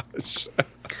gosh.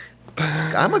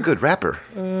 I'm a good rapper.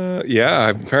 Yeah,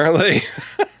 apparently.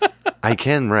 I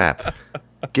can rap.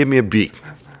 Give me a beat.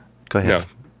 Go ahead. No.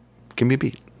 Give me a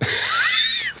beat.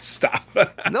 Stop.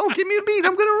 No, give me a beat.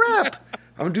 I'm going to rap.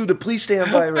 I'm going to do the please stand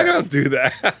by rap. I don't do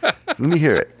that. Let me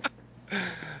hear it.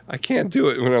 I can't do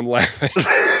it when I'm laughing.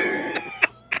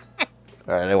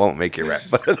 All right, I won't make you rap.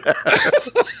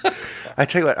 I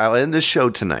tell you what, I'll end this show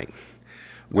tonight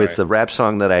with the rap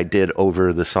song that I did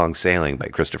over the song Sailing by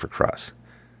Christopher Cross.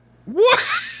 What?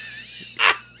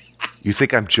 You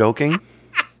think I'm joking?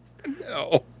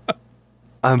 No.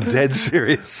 I'm dead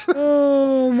serious.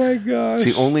 Oh, my gosh.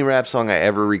 It's the only rap song I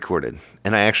ever recorded.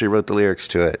 And I actually wrote the lyrics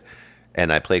to it.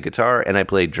 And I played guitar, and I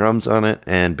played drums on it,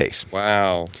 and bass.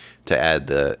 Wow. To add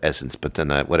the essence. But then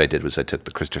what I did was I took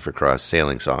the Christopher Cross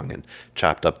Sailing song and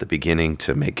chopped up the beginning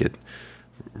to make it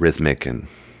rhythmic and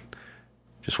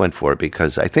just went for it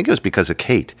because I think it was because of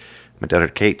Kate. My daughter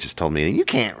Kate just told me, you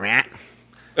can't rap.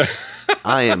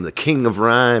 I am the king of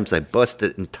rhymes. I bust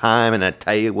it in time, and I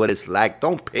tell you what it's like.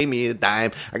 Don't pay me a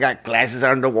dime. I got glasses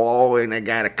on the wall, and I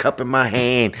got a cup in my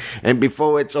hand. And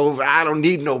before it's over, I don't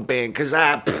need no band, because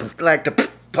I like to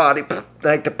party,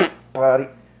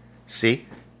 See?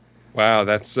 Wow,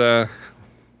 that's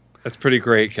pretty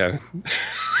great, Kevin.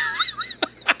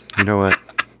 You know what?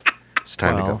 It's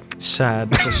time to go.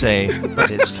 Sad to say,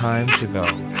 but it's time to go.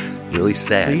 Really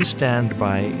sad. Please Stand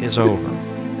By is over.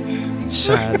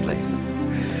 Sadly.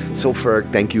 So, Ferg,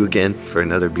 thank you again for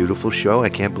another beautiful show. I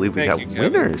can't believe we got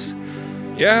winners.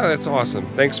 Yeah, that's awesome.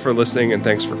 Thanks for listening and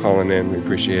thanks for calling in. We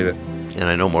appreciate it. And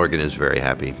I know Morgan is very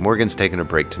happy. Morgan's taking a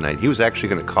break tonight. He was actually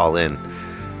going to call in.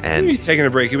 And He's taking a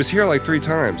break. He was here like 3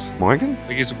 times. Morgan?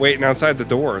 Like he's waiting outside the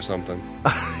door or something.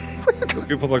 For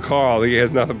people to call. He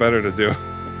has nothing better to do.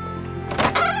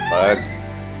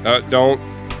 Fuck. Don't.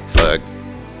 Fuck.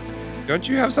 Don't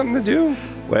you have something to do?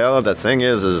 Well, the thing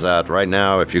is that right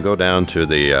now, if you go down to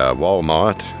the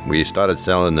Walmart, we started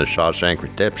selling the Shawshank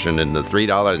Redemption in the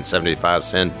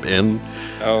 $3.75 bin.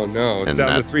 Oh no, it's And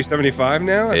down to that- $3.75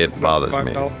 now. It bothers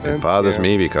me. $5 bin? It bothers Yeah.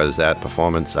 me because that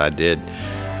performance I did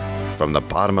from the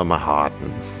bottom of my heart,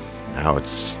 and now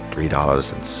it's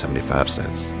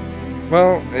 $3.75.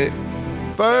 Well,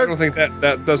 I don't think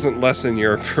that doesn't lessen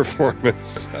your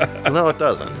performance. No, it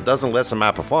doesn't. It doesn't lessen my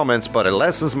performance, but it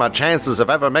lessens my chances of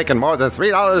ever making more than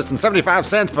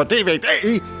 $3.75 per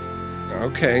DVD.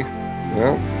 Okay,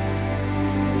 well,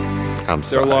 I'm they're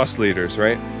sorry. lost leaders,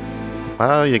 right?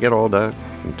 Well, you get older,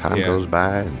 and time Yeah. goes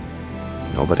by, and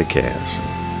nobody cares.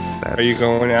 Are you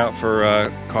going out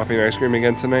for coffee and ice cream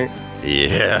again tonight?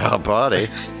 Yeah, buddy.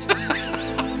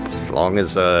 As long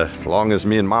as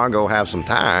me and Margot have some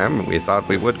time, we thought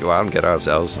we would go out and get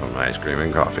ourselves some ice cream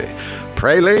and coffee.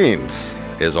 Pralines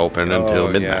is open until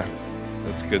midnight. Yeah.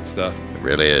 That's good stuff. It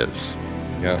really is.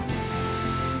 Yeah.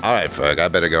 All right, Ferg, I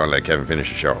better go and let Kevin finish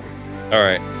the show. All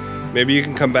right. Maybe you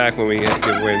can come back when we give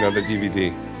away another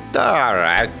DVD. All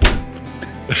right.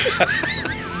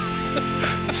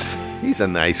 He's a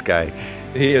nice guy.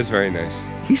 He is very nice.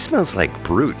 He smells like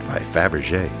Brute by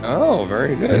Fabergé. Oh,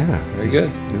 very good. Yeah, Very good.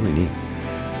 Really neat.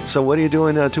 So what are you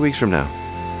doing 2 weeks from now?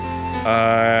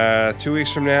 2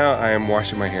 weeks from now, I am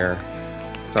washing my hair.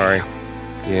 Sorry.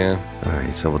 Yeah. All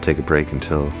right, so we'll take a break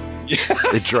until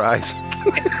it dries.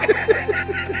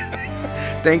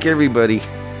 Thank everybody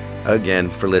again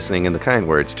for listening and the kind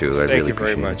words too. I Thank really you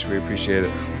very appreciate much. We appreciate it.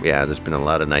 it. Yeah, there's been a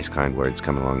lot of nice kind words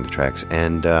coming along the tracks,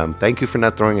 and thank you for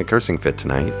not throwing a cursing fit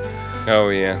tonight. Oh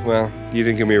yeah. Well, you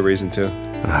didn't give me a reason to.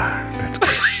 That's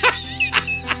good.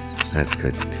 That's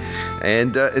good.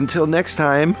 And until next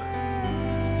time.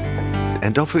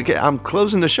 And don't forget, I'm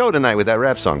closing the show tonight with that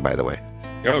rap song, by the way.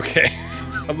 Okay.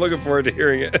 I'm looking forward to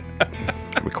hearing it.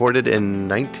 Recorded in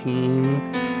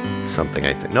 19-something,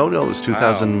 I think. No, it was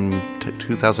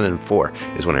 2004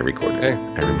 is when I recorded it.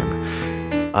 I remember.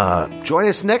 Join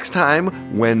us next time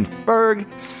when Ferg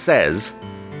says...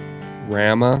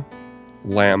 Rama,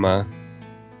 Lama,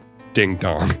 Ding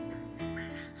Dong.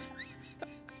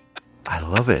 I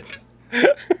love it.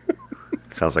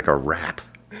 Sounds like a rap.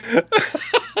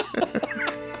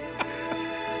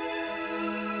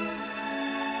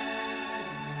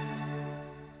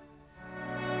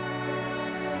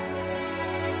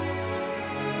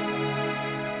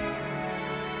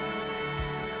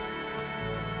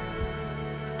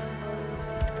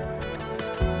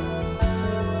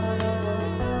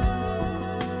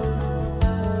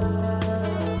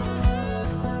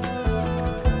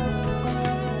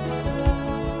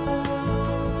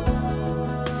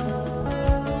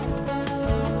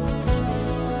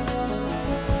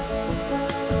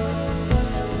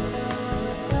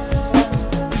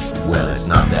 Well, it's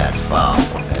not that far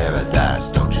from paradise,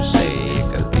 don't you see?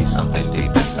 It could be something deep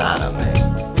inside of me.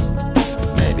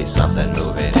 Maybe something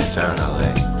moving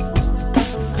eternally.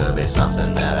 Could be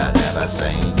something that I've never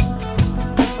seen.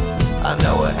 I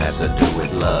know it has to do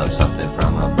with love, something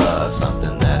from above,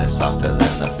 something that is softer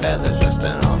than the feathers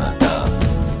resting on a dove.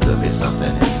 Could be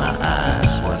something in my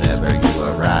eyes whenever you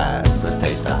arise. The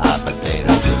taste of hot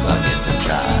potatoes with onions and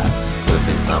chives. Could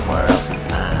be somewhere else in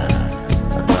time,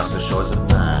 across the shores of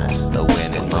mine. The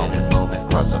winning moment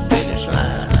across the finish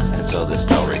line. And so the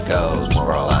story goes,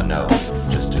 for all I know,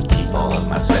 just to keep all of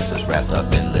my senses wrapped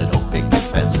up in little picket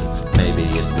fences. Maybe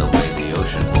it's the way the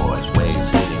ocean pours, waves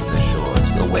hitting the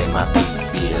shores, the way my feet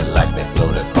feel like they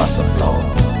float across the floor,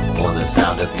 or the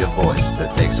sound of your voice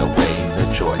that takes away the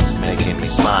choice, making me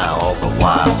smile all the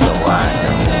while. So I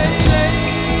know.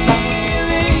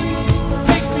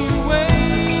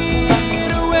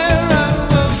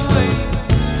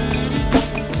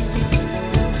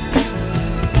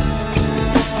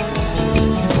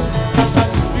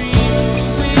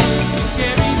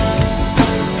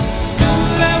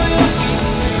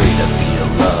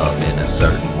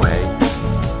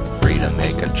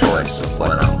 Choice of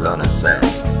what I'm gonna say.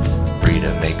 Free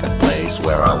to make a place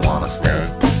where I wanna stay.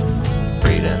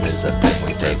 Freedom is a thing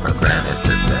we take for granted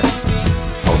today.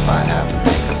 Hope I have to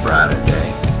make a brighter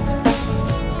day.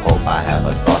 Hope I have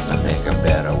a thought to make a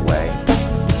better way.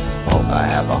 Hope I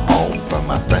have a home for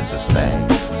my friends to stay.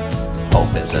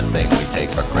 Hope is a thing we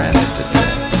take for granted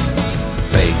today.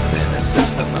 Faith in a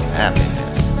system of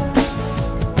happiness.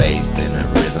 Faith in a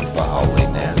rhythm for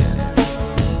holiness.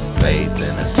 faith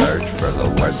in a search for the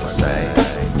words to say.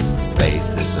 Faith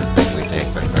is a thing we take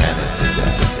for granted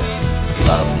today.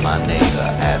 Love my neighbor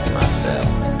as myself.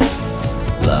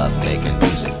 Love making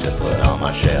music to put on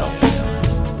my shelf.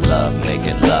 Love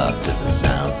making love to the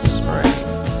sounds of spring.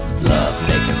 Love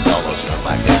making solos from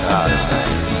my guitar to sing.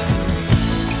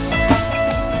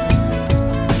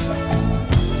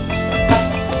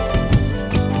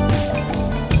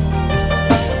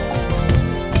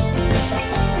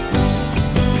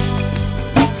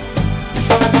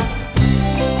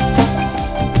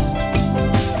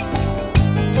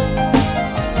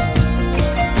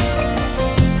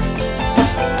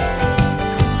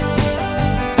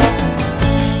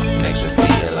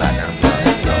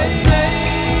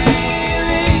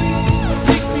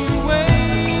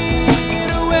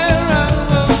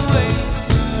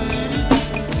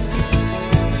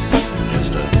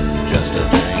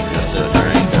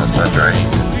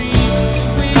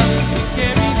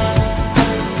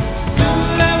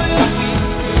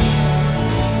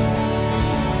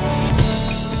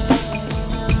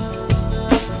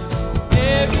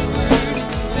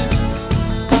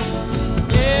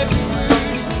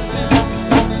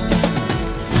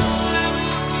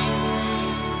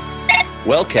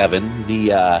 Well, Kevin,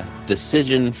 the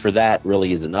decision for that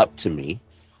really isn't up to me.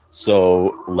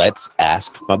 So let's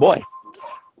ask my boy.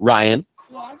 Ryan,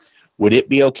 Yes. would it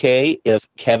be okay if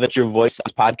Kevin's your voice on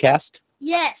this podcast?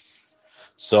 Yes.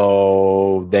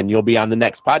 So then you'll be on the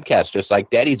next podcast, just like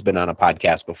Daddy's been on a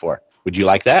podcast before. Would you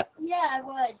like that? Yeah, I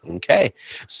would. Okay.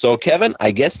 So, Kevin,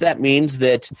 I guess that means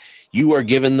that you are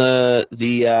given the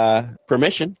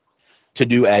permission to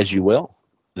do as you will.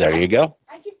 There you go.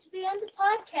 I get to be on the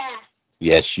podcast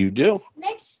Yes, you do.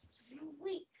 next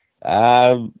week.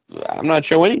 I'm not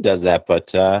sure when he does that,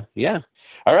 but yeah.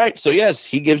 All right. So, yes,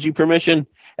 he gives you permission,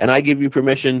 and I give you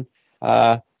permission.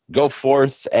 Go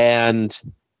forth and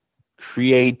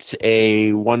create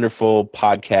a wonderful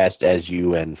podcast as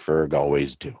you and Ferg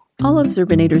always do. All of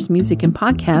Zerbinator's music and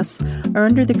podcasts are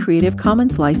under the Creative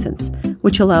Commons license,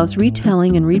 which allows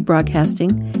retelling and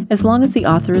rebroadcasting as long as the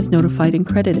author is notified and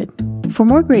credited. For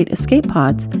more great escape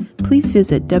pods, please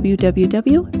visit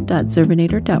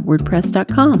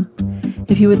www.zerbinator.wordpress.com.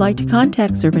 If you would like to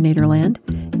contact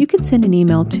Zerbinatorland, you can send an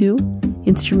email to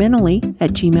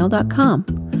instrumentally@gmail.com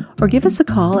or give us a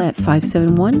call at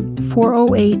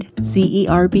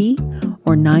 571-408-ZERB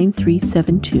or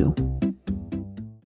 9372.